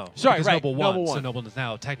 Technically, no. Sorry, because right. Noble won, Noble won. so Noble is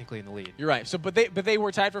now technically in the lead. You're right. So, but they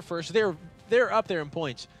were tied for 1st. So they're up there in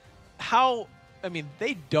points. How? I mean,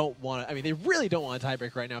 they don't want to. I mean, they really don't want a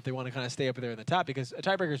tiebreaker right now if they want to kind of stay up there in the top, because a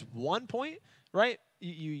tiebreaker is 1 point, right?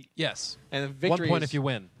 Yes. And a victory 1 point is, if you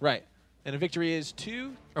win. Right. And a victory is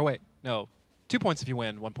 2. Or wait, no. 2 points if you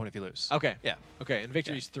win, 1 point if you lose. Okay. Yeah. Okay. And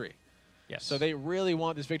victory is 3. Yes. So they really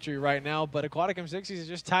want this victory right now, but Aquatic M60s has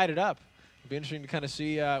just tied it up. It'll be interesting to kind of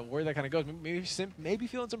see where that kind of goes. Maybe Simp maybe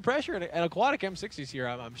feeling some pressure at Aquatic M60s here.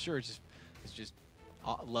 I'm sure it's just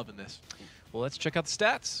loving this. Well, let's check out the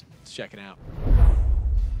stats. Let's check it out.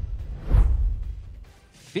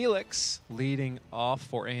 Felix leading off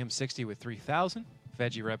for AM60 with 3,000.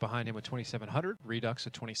 Veggie right behind him with 2,700. Redux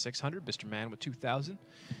with 2,600. Mr. Man with 2,000.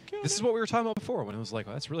 This is what we were talking about before, when it was like,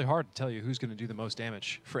 well, that's really hard to tell you who's going to do the most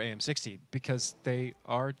damage for AM60, because they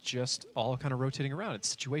are just all kind of rotating around.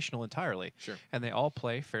 It's situational entirely. Sure. And they all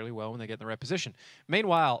play fairly well when they get in the right position.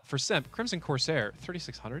 Meanwhile, for Simp, Crimson Corsair,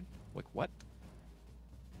 3,600. Like, what?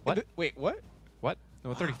 What? Wait, what? What?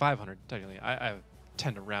 No, 3,500, technically. I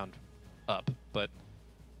tend to round up, but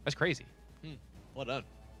that's crazy. Well done.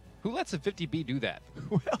 Who lets a 50B do that?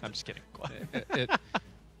 Well, I'm just kidding.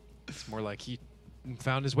 It's more like he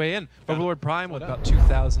found his way in. Overlord Prime with about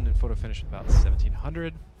 2,000 and Photo Finish with about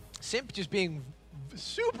 1,700. Simp just being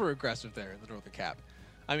super aggressive there in the northern cap.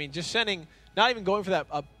 I mean, just sending, not even going for that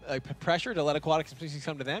pressure to let Aquatic M60s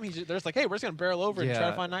come to them. They're just like, hey, we're just going to barrel over and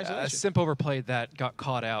try to find isolation. Simp overplayed that, got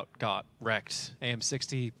caught out, got wrecked.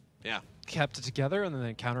 AM60 kept it together and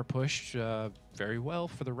then counter pushed very well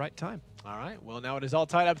for the right time. All right, well, now it is all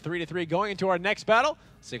tied up 3-3 going into our next battle.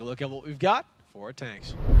 Let's take a look at what we've got for our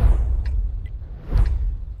tanks.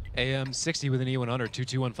 AM60 with an E100,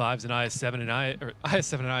 2215s, an IS7 and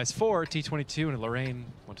IS7 and IS4, T22 and a Lorraine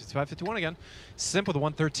 12551 again. Simp with a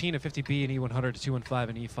 113, a 50B, an E100, a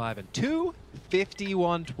 215, an E5, and two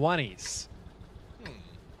 5120s.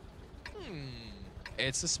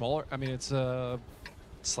 It's a smaller, I mean, it's a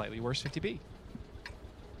slightly worse 50B.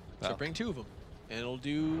 So bring 2 of them, and it'll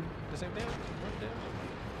do the same damage.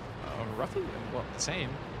 Roughly, well, the same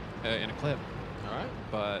in a clip. All right,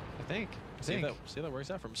 but I think. See if that works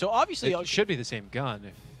out for him. So obviously it should be the same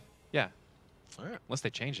gun. Yeah. All right. Unless they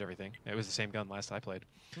changed everything. It was the same gun last I played.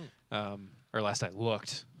 or last I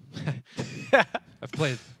looked. I've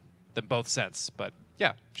played them both sets, but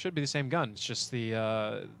yeah, should be the same gun. It's just the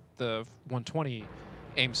 120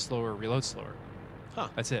 aims slower, reloads slower. Huh.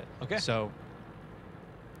 That's it. Okay. So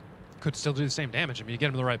could still do the same damage. I mean, you get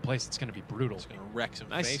him in the right place, it's going to be brutal. It's going to wreck some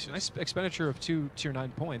Nice faces. expenditure of 2 tier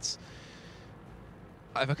 9 points.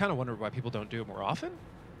 I've kind of wondered why people don't do it more often,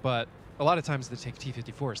 but a lot of times they take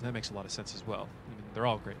T-54s, and that makes a lot of sense as well. I mean, they're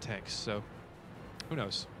all great tanks, so who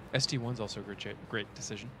knows? ST1's also a great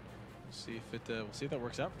decision. We'll see if that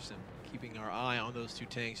works out for Sim. Keeping our eye on those two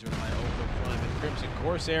tanks by Overlord Prime and Crimson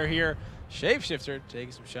Corsair here. Shapeshifter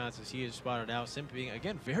taking some shots as he is spotted out. Sim being,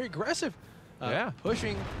 again, very aggressive. Yeah.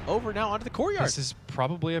 Pushing over now onto the courtyard. This is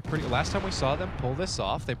probably a pretty... Last time we saw them pull this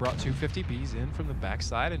off, they brought 250Bs in from the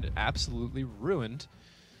backside and it absolutely ruined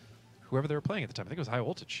whoever they were playing at the time. I think it was High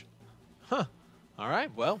Voltage. Huh. All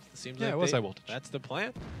right. Well, it seems like it was High Voltage. That's the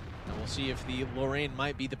plan. And we'll see if the Lorraine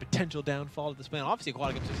might be the potential downfall of this plan. Obviously,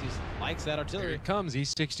 Aquatic M60s likes that Here artillery. it comes,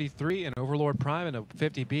 E63 and Overlord Prime and a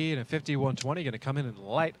 50B and a 50-120 going to come in and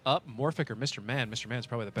light up Morphic or Mr. Man. Mr. Man's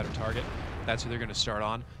probably the better target. That's who they're going to start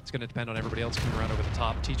on. It's going to depend on everybody else coming around over the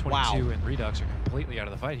top. T22 and Redux are completely out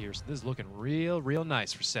of the fight here, so this is looking real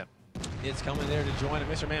nice for Simp. It's coming there to join, and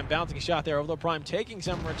Mr. Man bouncing a shot there. Overlord Prime taking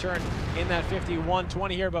some return in that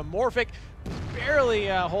 50-120 here, but Morphic barely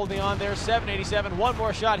holding on there. 787, one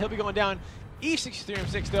more shot. He'll be going down.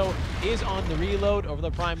 E63M6, though, is on the reload.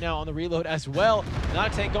 Overlord Prime now on the reload as well.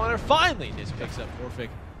 Not a tank going there. Finally, just picks up Morphic.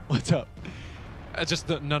 What's up? Just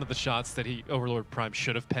none of the shots that Overlord Prime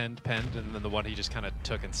should have penned, and then the one he just kind of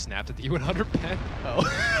took and snapped at the U100 pen.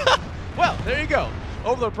 Oh. Well, there you go.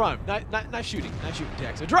 Overlord Prime. Nice shooting. Nice shooting,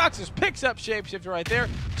 Tex. Adroxus picks up Shapeshifter right there.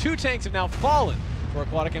 Two tanks have now fallen for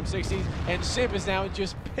Aquatic M60s, and Simp is now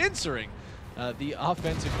just pincering the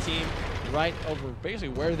offensive team right over basically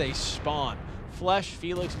where they spawn. Flesh,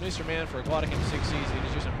 Felix, Mr. Man for Aquatic M60s. It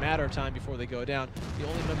is just a matter of time before they go down. The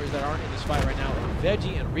only members that aren't in this fight right now are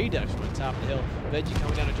Veggie and Redux from the top of the hill. Veggie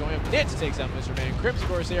coming down to join him. Nitz takes out Mr. Man. Crimson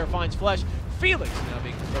Corsair finds Flesh. Felix now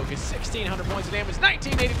being focused. 1,600 points of damage.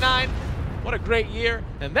 1989. What a great year.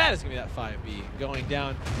 And that is going to be that 5B going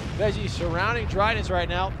down. Veggie surrounding Dryden's right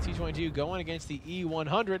now. T22 going against the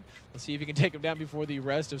E100. Let's see if he can take him down before the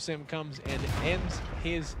rest of Sim comes and ends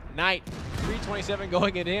his night. 327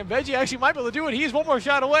 going into him. Veggie actually might be able to do it. He's one more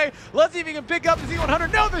shot away. Let's see if he can pick up the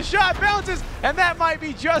E100. No, the shot bounces, and that might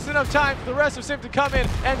be just enough time for the rest of Sim to come in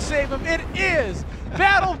and save him. It is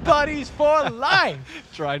Battle Buddies for life.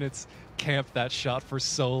 Dryden's camped that shot for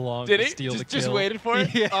so long Did to he? steal the kill. Just waited for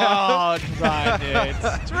it? Yeah. Oh,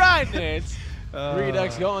 Dryden's.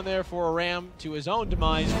 Redux going there for a ram to his own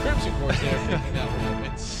demise. Crimson Corsair picking that one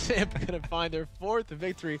up, and Simp gonna find their fourth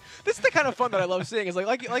victory. This is the kind of fun that I love seeing. Is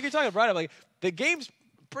like you're talking about, like the game's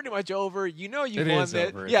pretty much over. You know you've won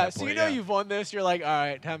this. Yeah, so you know you've won this. You're like, all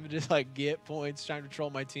right, time to just like get points. Time to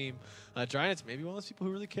troll my team. Giants maybe one of those people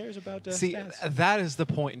who really cares about See, stats. that is the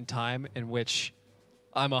point in time in which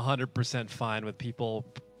I'm 100% fine with people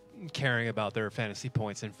caring about their fantasy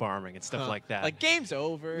points and farming and stuff like that. Like game's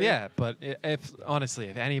over. Yeah, but if honestly,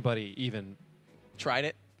 if anybody even tried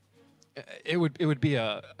it, it would be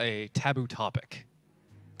a taboo topic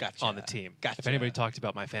on the team. Gotcha. If anybody talked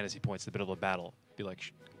about my fantasy points in the middle of a battle, be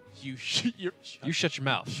like, you shut your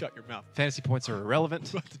mouth. Shut your mouth. Fantasy points are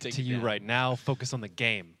irrelevant to you right now. Focus on the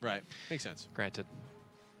game. Right. Makes sense. Granted,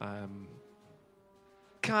 I'm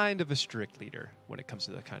kind of a strict leader when it comes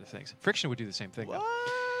to that kind of things. Friction would do the same thing. What?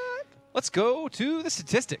 Let's go to the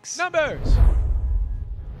statistics. Numbers.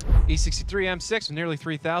 E63 M6 with nearly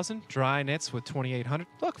 3,000. Dry Nits with 2,800.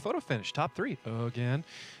 Look, photo finish, top 3 again.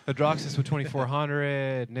 Adroxus with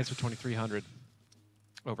 2,400. Nits with 2,300.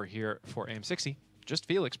 Over here for AM60, just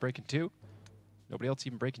Felix breaking 2. Nobody else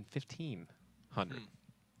even breaking 1,500.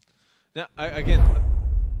 Now, again,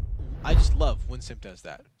 I just love when Simp does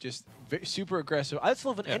that. Just super aggressive. I just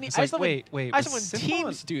love when It's like, wait, I just was when Simp on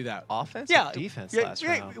teams do that. Offense, Yeah, or defense yeah, last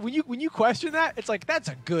yeah, round. when you question that, it's like that's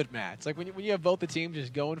a good match. Like when you have both the teams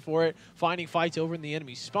just going for it, finding fights over in the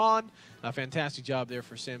enemy spawn. A fantastic job there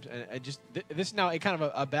for Simp. And just this is now a kind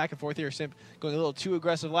of a back and forth here. Simp going a little too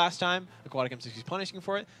aggressive last time. Aquatic M60s punishing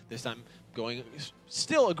for it. This time going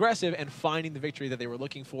still aggressive and finding the victory that they were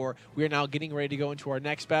looking for. We are now getting ready to go into our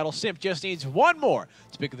next battle. Simp just needs one more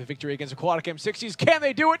to pick up the victory against Aquatic M60s. Can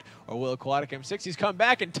they do it? Or will Aquatic M60s come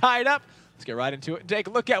back and tie it up? Let's get right into it and take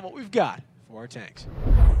a look at what we've got for our tanks.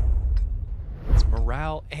 It's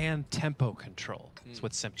morale and tempo control. That's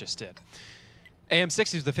what Simp just did.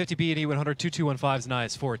 AM60s with the 50B and E100, 2215s and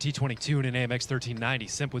IS4, T22 and an AMX 1390.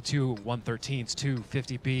 Simp with 2 113s, 2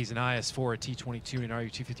 50Bs and IS4, T22 and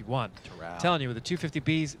RU251. Telling you, with the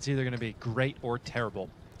 250Bs, it's either going to be great or terrible.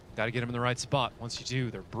 Got to get them in the right spot. Once you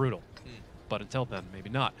do, they're brutal. But until then, maybe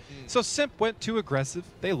not. So Simp went too aggressive.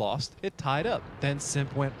 They lost. It tied up. Then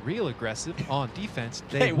Simp went real aggressive on defense.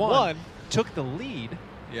 They won. Took the lead.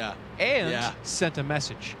 Yeah. And sent a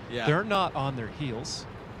message. Yeah. They're not on their heels.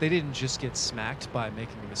 They didn't just get smacked by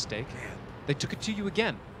making a mistake. They took it to you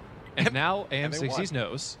again. And now AM60s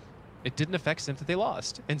knows it didn't affect Simp that they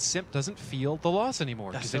lost. And Simp doesn't feel the loss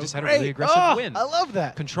anymore because they just had a really aggressive win. I love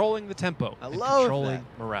that. Controlling the tempo. I and love controlling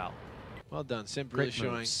morale. Well done. Simp really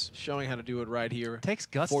showing how to do it right here. Takes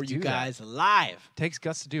guts for to do you guys live. Takes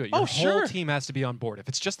guts to do it. Your whole team has to be on board. If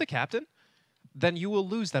it's just the captain, then you will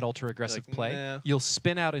lose that ultra-aggressive play. Nah. You'll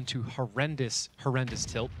spin out into horrendous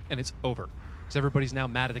tilt, and it's over. Because everybody's now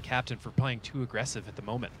mad at the captain for playing too aggressive at the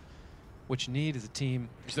moment. What you need is a team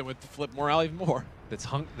that would flip morale even more. That's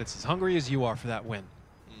as hungry as you are for that win.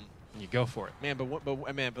 And you go for it. Man, but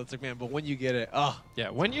when you get it, yeah,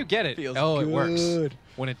 when you get it, feels it works. good.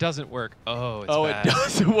 When it doesn't work, it's bad. It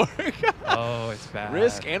doesn't work. It's bad.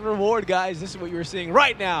 Risk and reward, guys. This is what you're seeing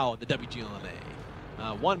right now. The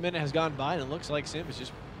WGLNA. 1 minute has gone by, and it looks like Simp is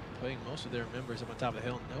just putting most of their members up on top of the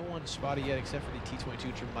hill. No one spotted yet, except for the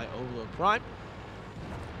T22 driven by Overload Prime.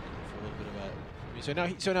 For a little bit of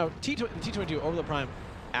so now T22 Overload Prime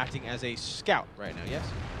acting as a scout right now. Yes.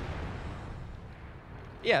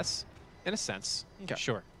 Yes, in a sense. Okay.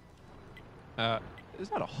 Sure.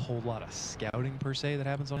 There's not a whole lot of scouting per se that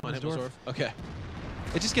happens on Himmelsdorf. Okay.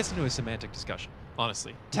 It just gets into a semantic discussion,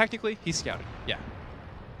 honestly. Technically, he's scouting. Yeah.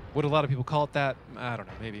 Would a lot of people call it that? I don't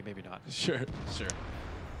know. Maybe, maybe not. Sure.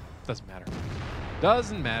 Doesn't matter.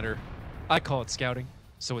 Doesn't matter. I call it scouting,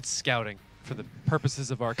 so it's scouting for the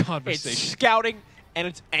purposes of our conversation. It's scouting and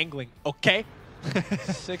it's angling, okay?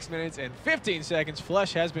 6 minutes and 15 seconds.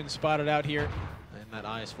 Flesh has been spotted out here. And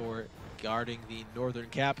that IS-4 guarding the northern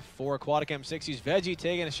cap for Aquatic M60s. Veggie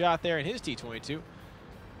taking a shot there in his T22.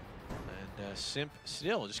 And Simp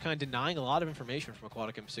still just kind of denying a lot of information from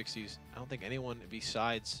Aquatic M60s. I don't think anyone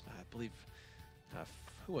besides, I believe,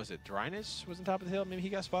 who was it? Dryness was on top of the hill. Maybe he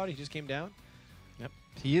got spotted. He just came down. Yep.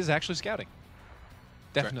 He is actually scouting.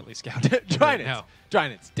 Definitely scouting. Dryness.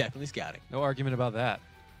 Dryness, definitely scouting. No argument about that.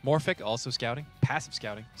 Morphic also scouting. Passive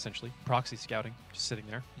scouting, essentially. Proxy scouting, just sitting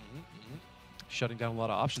there. Shutting down a lot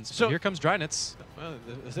of options. So here comes Drynitz. Well,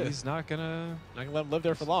 he's not gonna let him live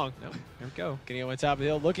there for long. No, here we go. Getting on top of the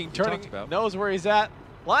hill, looking, turning, knows where he's at,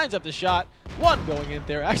 lines up the shot. One going in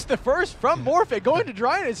there. Actually, the first from Morphic going to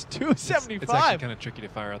Drynitz, 275. It's actually kind of tricky to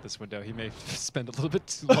fire out this window. He may spend a little bit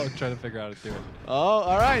too long trying to figure out how to do it. Oh,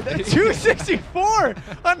 all right. 264.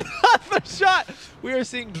 Another shot. We are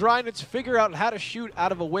seeing Drynitz figure out how to shoot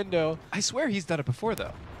out of a window. I swear he's done it before,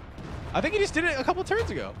 though. I think he just did it a couple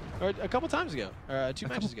turns ago, or a couple times ago, or two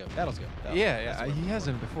matches ago, battles ago. Yeah, he has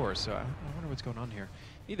done it before, so I wonder what's going on here.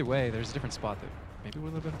 Either way, there's a different spot that maybe we're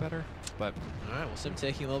a little bit better, but... All right, well, Sim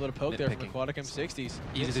taking a little bit of poke there from Aquatic M60s.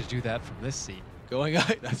 Easy to do that from this seat. Going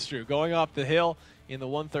up, that's true. Going off the hill in the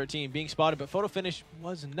 113, being spotted, but photo finish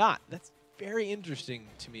was not. That's very interesting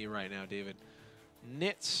to me right now, David.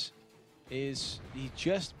 Nitz he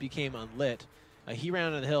just became unlit. He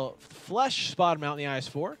ran on the hill. Flesh spotted him out in the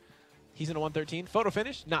IS-4. He's in a 113. Photo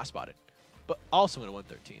finish, not spotted, but also in a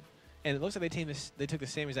 113. And it looks like they took the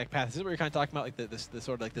same exact path. This is what you're kind of talking about, like the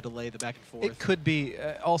sort of like the delay, the back and forth. It could be.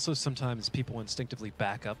 Also, sometimes people instinctively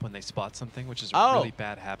back up when they spot something, which is a really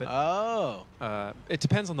bad habit. It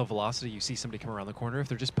depends on the velocity. You see somebody come around the corner. If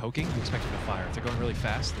they're just poking, you expect them to fire. If they're going really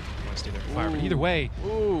fast, then you want to stay there and fire. But either way,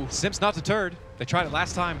 Simp's not deterred. They tried it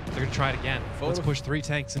last time. They're going to try it again. Let's push 3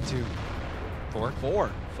 tanks into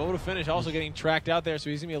 4. Photo finish also getting tracked out there, so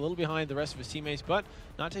he's going to be a little behind the rest of his teammates, but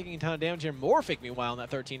not taking a ton of damage here. Morphic, meanwhile, in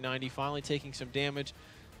that 1390, finally taking some damage.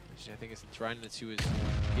 Which I think it's Drynitz who is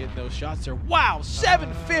getting those shots there. Wow,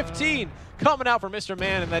 715 coming out for Mr.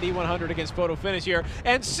 Man in that E100 against Photo finish here.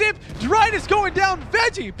 And Simp, Drynitz going down,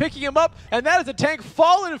 Veggie picking him up, and that is a tank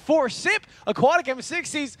falling for Simp. Aquatic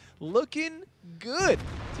M60s looking good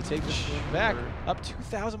to take this one back. Up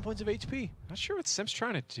 2,000 points of HP. Not sure what Simp's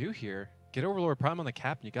trying to do here. Get Overlord Prime on the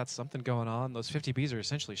cap and you got something going on. Those 50Bs are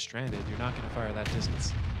essentially stranded. You're not going to fire that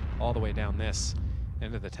distance all the way down this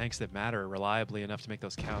into the tanks that matter reliably enough to make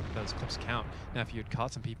those clips count. Now, if you had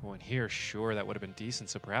caught some people in here, sure, that would have been decent.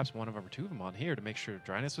 So perhaps one of them or two of them on here to make sure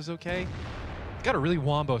Drynitz was okay. Got a really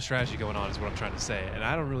wombo strategy going on is what I'm trying to say. And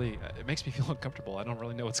I don't really, it makes me feel uncomfortable. I don't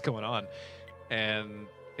really know what's going on. And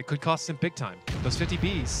it could cost Simp big time. Those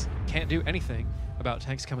 50Bs can't do anything about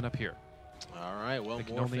tanks coming up here. All right, well, they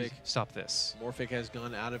can only stop this. Morphic has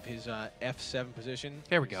gone out of his F7 position.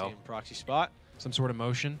 There we go. Same proxy spot. Some sort of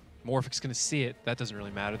motion. Morphic's going to see it. That doesn't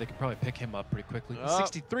really matter. They could probably pick him up pretty quickly.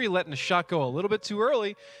 63 letting the shot go a little bit too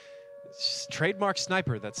early. trademark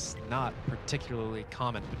sniper that's not particularly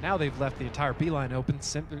common. But now they've left the entire B line open.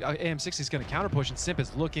 AM60 is going to counter push, and Simp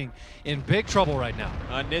is looking in big trouble right now.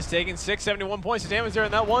 Nis taking 671 points of damage there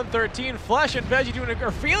in that 113. Flesh and Veggie doing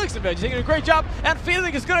or Felix and Veggie taking a great job, and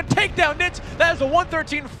Felix is going to take down Nits. That is a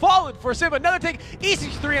 113 fallen for Simp. Another take.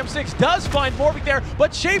 E63M6 does find Morphic there,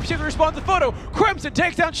 but Shapeshifter responds to photo. Crimson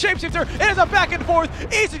takes down Shapeshifter. It is a back and forth.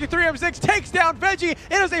 E63M6 takes down Veggie.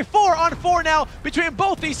 It is a 4-on-4 now between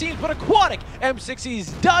both these teams, but Aquatic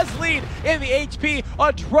M60s does lead in the HP.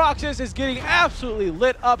 Adroxus is getting absolutely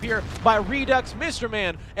lit up here by Redux, Mr.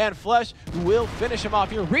 Man, and Flesh, who will finish him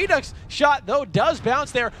off here. Redux shot, though, does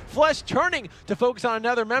bounce there. Flesh turning to focus on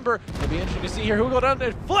another member. It'll be interesting to see here who will go down.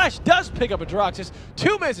 And Flesh does pick up Adroxus.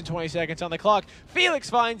 2 minutes and 20 seconds on the clock. Felix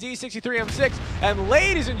finds E63M6, and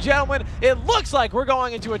ladies and gentlemen, it looks like we're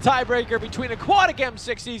going into a tiebreaker between Aquatic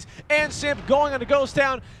M60s and Simp going on to Ghost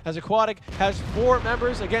Town, as Aquatic has 4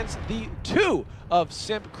 members against the 2 of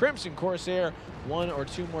Simp. Crimson Corsair 1 or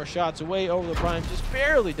 2 more shots away over the prime, just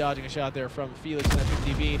barely dodging a shot there from Felix in that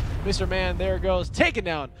 50B. Mr. Man, there goes, taking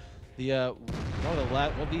down the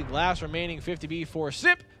the last remaining 50B for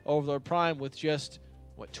Simp. Overlord Prime with just,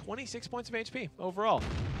 what, 26 points of HP overall.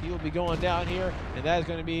 He will be going down here, and that is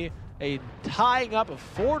going to be a tying up of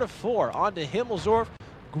 4-4 onto Himmelsorf.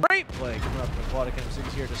 Great play coming up from Aquatic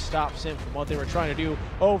M6 here to stop Simp from what they were trying to do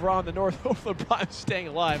over on the North. Overlord Prime staying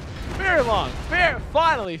alive very long.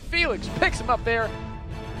 Finally, Felix picks him up there.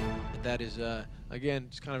 That is, again,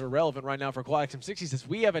 just kind of irrelevant right now for Aquatic M60s, as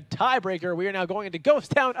we have a tiebreaker. We are now going into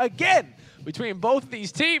Ghost Town again between both of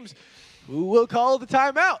these teams. Who will call the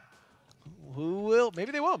timeout? Who will?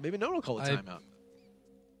 Maybe they won't. Maybe no one will call the timeout.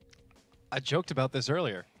 I joked about this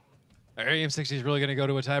earlier. Are AM60s really going to go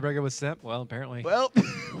to a tiebreaker with Simp? Well, apparently. Well,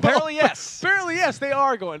 apparently yes. Apparently yes, they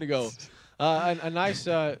are going to go. A nice,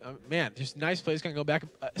 man, just nice play. It's going to go back.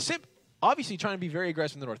 Simp obviously trying to be very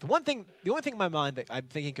aggressive in the North. The only thing in my mind that I'm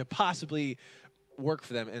thinking could possibly work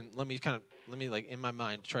for them, and let me like in my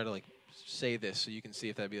mind try to like say this so you can see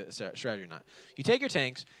if that'd be a strategy or not. You take your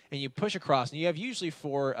tanks and you push across, and you have usually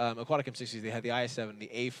for Aquatic M60s, they have the IS-7,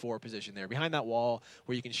 the A4 position there behind that wall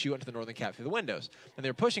where you can shoot into the northern cap through the windows. And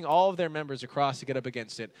they're pushing all of their members across to get up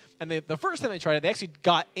against it. And the first time they tried it, they actually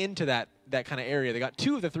got into that kind of area. They got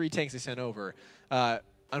 2 of the 3 tanks they sent over.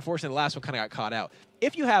 Unfortunately, the last one kind of got caught out.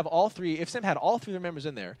 If you have all 3, if Simp had all 3 of their members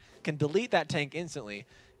in there, can delete that tank instantly.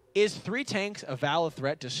 Is 3 tanks a valid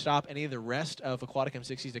threat to stop any of the rest of Aquatic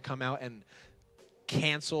M60s to come out and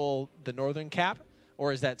cancel the northern cap?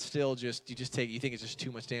 Or is that still just, you think it's just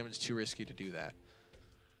too much damage, too risky to do that?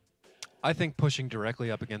 I think pushing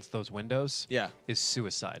directly up against those windows is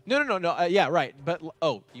suicide. No. Yeah, right. But,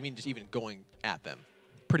 oh, you mean just even going at them?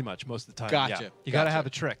 Pretty much, most of the time. Gotcha. Yeah. You got to have a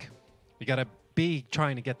trick. You got to be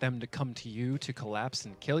trying to get them to come to you to collapse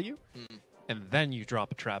and kill you. And then you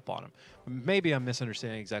drop a trap on them. Maybe I'm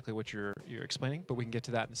misunderstanding exactly what you're explaining, but we can get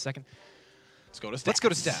to that in a second. Let's go to stats. Let's go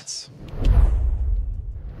to stats.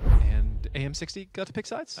 And AM60 got to pick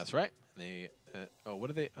sides? That's right. They, what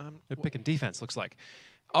are they? They're picking defense, looks like.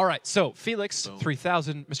 All right, so Felix,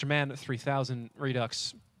 3,000. Mr. Man, 3,000.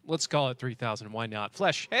 Redux, let's call it 3,000. Why not?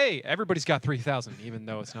 Flesh, hey, everybody's got 3,000, even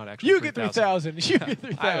though it's not actually You get 3,000. You get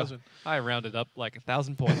 3,000. I rounded up like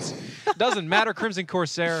 1,000 points. Doesn't matter. Crimson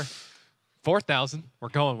Corsair, 4,000. We're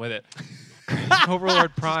going with it.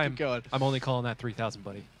 Overlord Prime. I'm only calling that 3,000,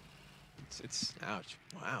 buddy. It's ouch.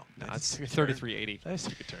 Wow. That's 3380. That's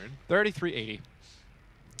a good turn. 3380.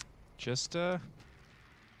 Just I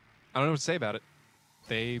don't know what to say about it.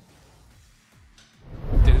 They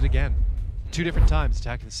did it again. 2 different times,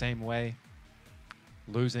 attacking the same way,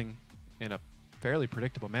 losing in a fairly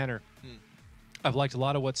predictable manner. I've liked a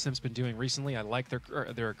lot of what Simp's been doing recently. I like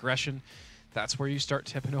their aggression. That's where you start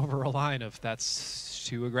tipping over a line of that's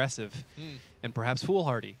too aggressive and perhaps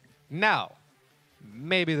foolhardy. Now,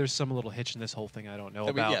 maybe there's some little hitch in this whole thing I don't know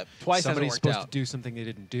about. Yeah, twice somebody's hasn't worked supposed to do something they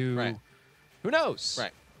didn't do. Right. Who knows?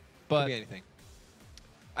 Right. But could be anything.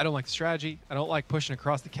 I don't like the strategy. I don't like pushing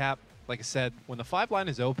across the cap. Like I said, when the 5 line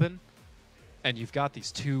is open and you've got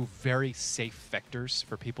these 2 very safe vectors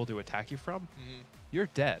for people to attack you from, you're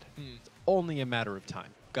dead. It's only a matter of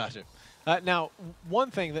time. Gotcha. Now, one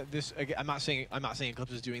thing that this, again, I'm not saying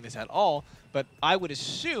Eclipse is doing this at all, but I would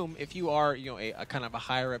assume if you are, a kind of a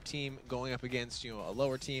higher up team going up against, a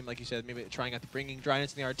lower team, like you said, maybe trying out the bringing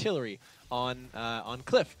Drynets and the artillery on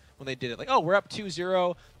Cliff, when they did it. Like, oh, we're up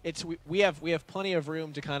 2-0. We have plenty of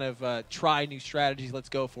room to kind of try new strategies. Let's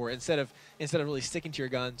go for it instead of really sticking to your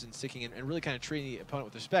guns and sticking and really kind of treating the opponent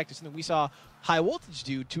with respect. It's something we saw High Voltage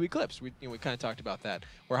do to Eclipse. We kind of talked about that,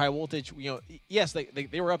 where High Voltage, yes,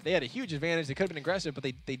 they were up. They had a huge advantage. They could have been aggressive, but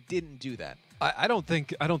they didn't do that. I don't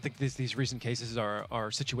think these recent cases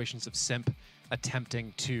are situations of SIMP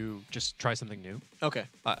attempting to just try something new. Okay.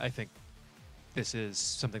 I think this is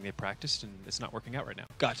something they practiced, and it's not working out right now.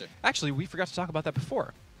 Gotcha. Actually, we forgot to talk about that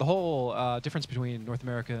before. The whole difference between North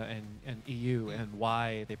America and EU and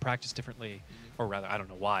why they practice differently, or rather, I don't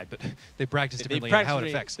know why, but they practice differently and how it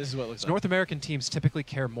affects. This is what it looks like. North American teams typically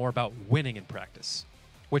care more about winning in practice,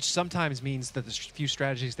 which sometimes means that the few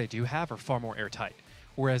strategies they do have are far more airtight.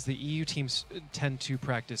 Whereas the EU teams tend to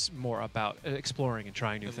practice more about exploring and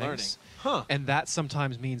trying new things. Learning. Huh. And that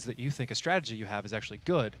sometimes means that you think a strategy you have is actually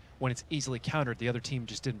good when it's easily countered. The other team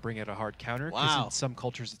just didn't bring out a hard counter. Wow. In some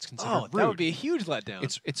cultures, it's considered rude. That would be a huge letdown.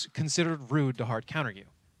 It's considered rude to hard counter you.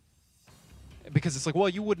 Because it's like, well,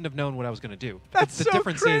 you wouldn't have known what I was going to do. That's the so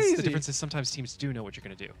difference crazy. The difference is sometimes teams do know what you're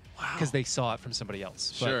going to do. Wow. Because they saw it from somebody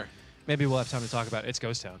else. Sure. But maybe we'll have time to talk about it. It's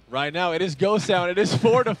Ghost Town. Right now, it is Ghost Town. It is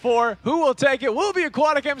 4-4. Who will take it? Will it be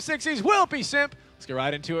Aquatic M60s? Will it be SIMP? Let's get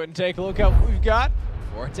right into it and take a look at what we've got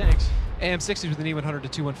for tanks. AM60s with an E100 to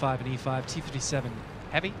 215 and E5, T57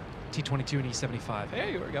 heavy, T22 and E75.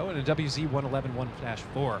 Hey, here we go. And a WZ111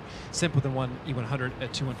 1-4. SIMP with a one E100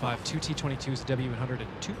 at 215, two T22s, a W100,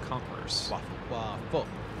 and two Conquerors. Wow.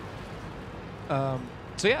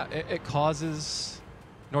 So yeah, it causes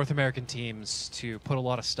North American teams to put a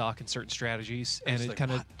lot of stock in certain strategies, and it like,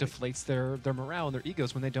 kind of deflates their morale and their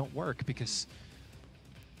egos when they don't work, because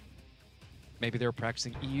maybe they were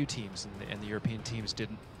practicing EU teams and the European teams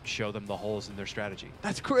didn't show them the holes in their strategy.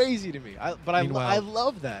 That's crazy to me. I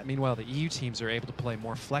love that. Meanwhile, the EU teams are able to play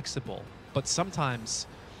more flexible, but sometimes,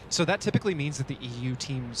 so that typically means that the EU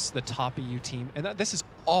teams, the top EU team, and this is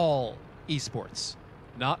all esports,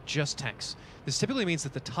 not just tanks. This typically means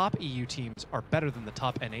that the top EU teams are better than the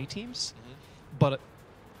top NA teams, but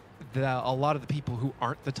a lot of the people who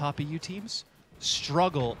aren't the top EU teams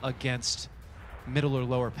struggle against middle or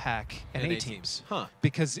lower pack NA teams. Huh.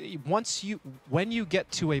 Because when you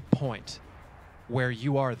get to a point where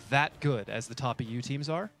you are that good as the top EU teams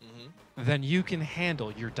are, then you can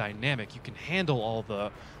handle your dynamic. You can handle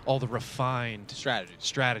all the refined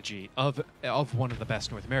strategy of one of the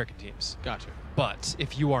best North American teams. Gotcha. But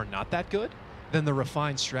if you are not that good, then the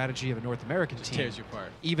refined strategy of a North American team tears you apart.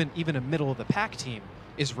 Even a middle of the pack team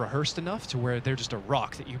is rehearsed enough to where they're just a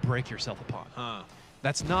rock that you break yourself upon. Huh.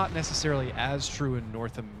 That's not necessarily as true in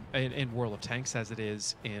World of Tanks as it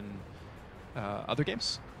is in other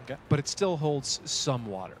games. Okay. But it still holds some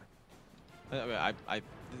water.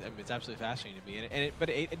 It's absolutely fascinating to me, but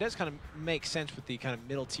it does kind of make sense with the kind of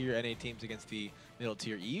middle tier NA teams against the middle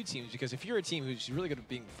tier EU teams, because if you're a team who's really good at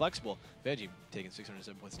being flexible, Veggie taking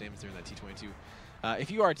 607 points damage there in that T22.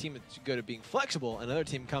 If you are a team that's good at being flexible, another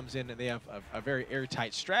team comes in and they have a very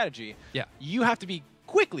airtight strategy, you have to be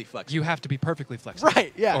quickly flexible. You have to be perfectly flexible.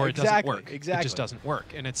 Right, yeah, or exactly, it doesn't work. Exactly. It just doesn't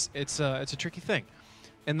work, and it's a tricky thing.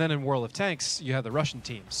 And then in World of Tanks, you have the Russian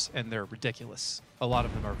teams, and they're ridiculous. A lot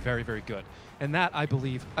of them are very, very good. And that, I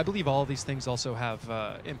believe all of these things also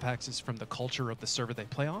have impacts from the culture of the server they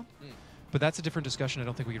play on. But that's a different discussion I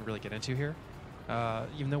don't think we can really get into here.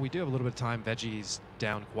 Even though we do have a little bit of time, Veggie's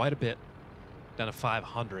down quite a bit, down to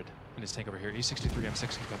 500 in his tank over here. E63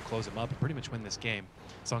 M6 can come close him up and pretty much win this game,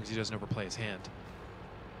 as long as he doesn't overplay his hand.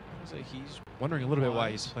 He's wondering a little bit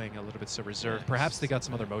why he's playing a little bit so reserved. Perhaps they got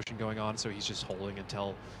some other motion going on, so he's just holding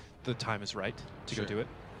until the time is right to go do it.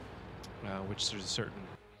 Which there's a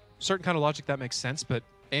certain kind of logic that makes sense, but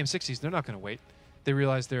AM60s, they're not going to wait. They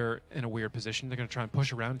realize they're in a weird position. They're going to try and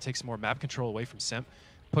push around and take some more map control away from SIMP,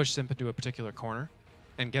 push SIMP into a particular corner,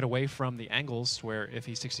 and get away from the angles where if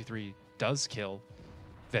E63 does kill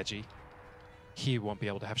Veggie, he won't be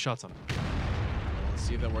able to have shots on him. Let's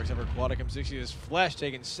see if that works out for Aquatic M60s. His Flash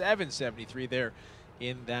taking 773 there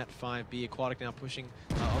in that 5B. Aquatic now pushing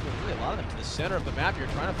really a lot of them to the center of the map here,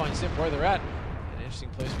 trying to find SIMP where they're at. An interesting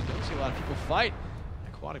place. We don't see a lot of people fight.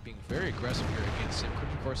 Aquatic being very aggressive here against SIMP.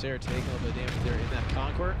 Cryptic Corsair taking a little bit of damage there in that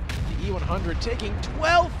Conqueror. The E100 taking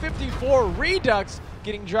 1254 Redux,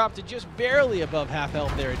 getting dropped to just barely above half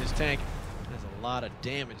health there in his tank. There's a lot of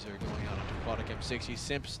damage there going on onto Aquatic M60.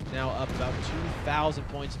 SIMP's now up about 2,000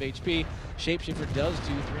 points of HP. Shapeshifter does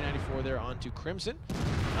do 394 there onto Crimson.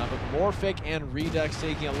 But Morphic and Redux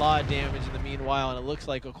taking a lot of damage in the meanwhile, and it looks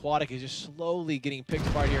like Aquatic is just slowly getting picked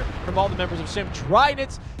apart here from all the members of SIMP.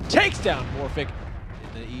 Tridents takes down Morphic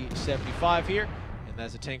in the E75 here, and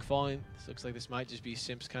as the tank falling, this looks like this might just be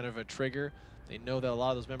Simp's kind of a trigger. They know that a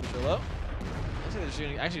lot of those members are low. I think they're just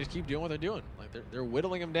gonna actually just keep doing what they're doing. Like they're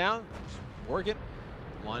whittling them down, just work it.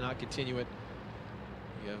 Why not continue it?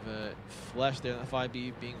 You have Flesh there in the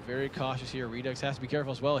 5B being very cautious here. Redux has to be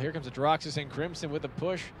careful as well. Here comes Adroxus and Crimson with a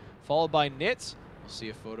push, followed by Nits. We'll see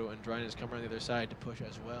if Photo and Dryness come around the other side to push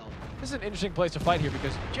as well. This is an interesting place to fight here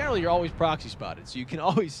because generally you're always proxy spotted, so you can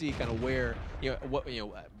always see kind of where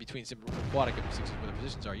between Aquatic and M60s where the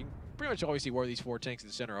positions are. You can pretty much always see where these 4 tanks in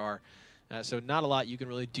the center are. So not a lot you can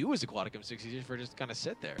really do as Aquatic M60s for just kind of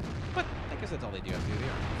sit there. But I guess that's all they do have to do. They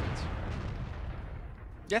are on defense.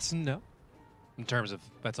 Yes and no. In terms of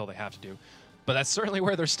that's all they have to do. But that's certainly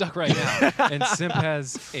where they're stuck right now. And Simp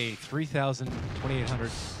has a 2,800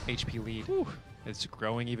 HP lead. Whew. It's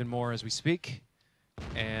growing even more as we speak.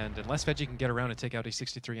 And unless Veggie can get around and take out a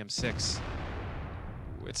 63 M6,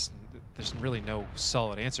 there's really no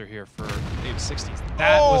solid answer here for M60s.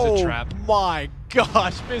 That was a trap. Oh my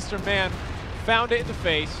gosh, Mr. Man found it in the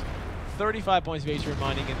face. 35 points of HP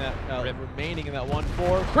remaining in that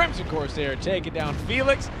 1-4. Crimson Corsair taking down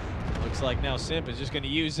Felix. Looks like now Simp is just going to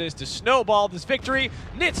use this to snowball this victory.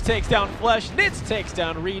 Nits takes down Flesh. Nits takes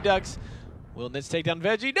down Redux. Will Nits take down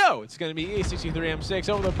Veggie? No, it's going to be E63M6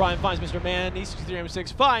 over the Prime finds Mr. Man.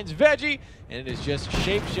 E63M6 finds Veggie, and it is just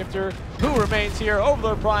Shapeshifter who remains here.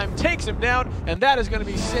 Overlord Prime takes him down, and that is going to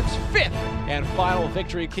be Simp's 5th and final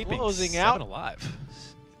victory, closing out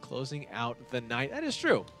the night. That is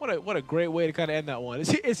true. What a great way to kind of end that one. It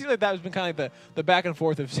seems like that has been kind of like the back and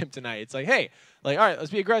forth of Simp tonight. It's like, hey, all right,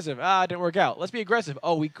 let's be aggressive. Ah, didn't work out. Let's be aggressive.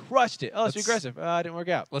 Oh, we crushed it. Oh, let's be aggressive. Ah, didn't work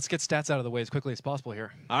out. Let's get stats out of the way as quickly as possible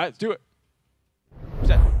here. All right, let's do it.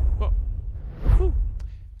 Set. Whoa.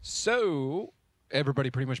 So everybody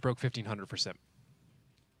pretty much broke 1,500 for Simp.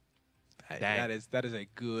 That is a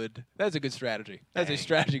good strategy. That's a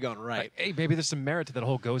strategy going right. Hey, maybe there's some merit to that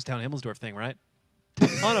whole goes down Himmelsdorf thing, right?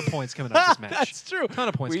 Ton of points coming out of this match. That's true. Ton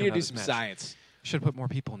of points. We need coming to do out of this some match. science. Should have put more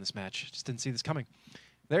people in this match. Just didn't see this coming.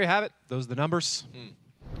 There you have it. Those are the numbers.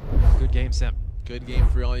 Good game, Simp. Good game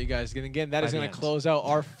for all you guys. And again, that is going to close out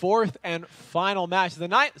our 4th and final match of the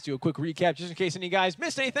night. Let's do a quick recap just in case any guys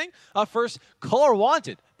missed anything. First, Color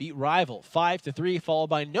Wanted beat Rival 5-3, followed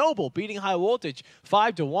by Noble beating High Voltage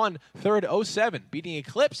 5-1. Third, 07 beating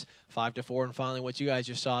Eclipse 5-4. And finally, what you guys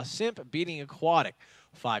just saw, Simp beating Aquatic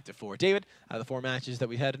 5-4. David, out of the 4 matches that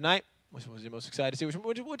we had tonight, which one was you most excited to see?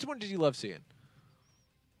 Which one did you love seeing?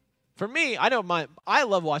 For me, I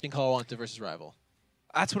love watching Color Wanted versus Rival.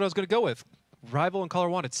 That's what I was going to go with. Rival and Color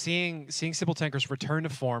Wanted, seeing Simple Tankers return to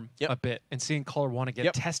form a bit and seeing Color Wanted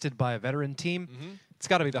get tested by a veteran team, it's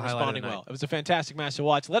got to be the highlight of the night. Well. It was a fantastic match to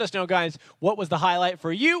watch. Let us know, guys, what was the highlight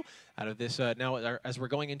for you out of this now as we're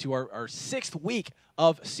going into our 6th week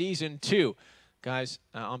of Season 2. Guys,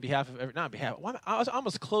 on behalf of, not on behalf, I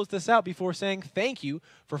almost closed this out before saying thank you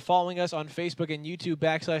for following us on Facebook and YouTube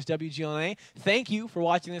 /WGLNA. Thank you for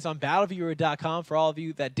watching this on BattleViewer.com for all of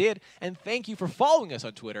you that did. And thank you for following us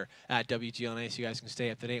on Twitter @WGLNA so you guys can stay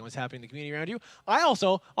up to date on what's happening in the community around you. I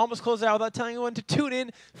also almost closed it out without telling anyone to tune in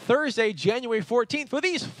Thursday, January 14th for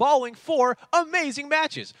these following 4 amazing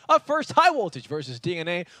matches. Up first, High Voltage versus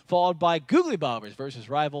DNA, followed by Googly Bombers versus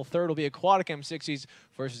Rival. Third will be Aquatic M60s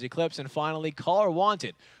versus Eclipse. And finally, Color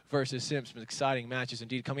Wanted versus Simp. Some exciting matches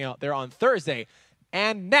indeed coming out there on Thursday.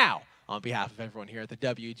 And now, on behalf of everyone here at the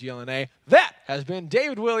WGLNA, that has been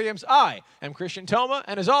David Williams. I am Christian Toma.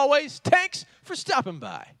 And as always, thanks for stopping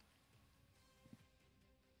by.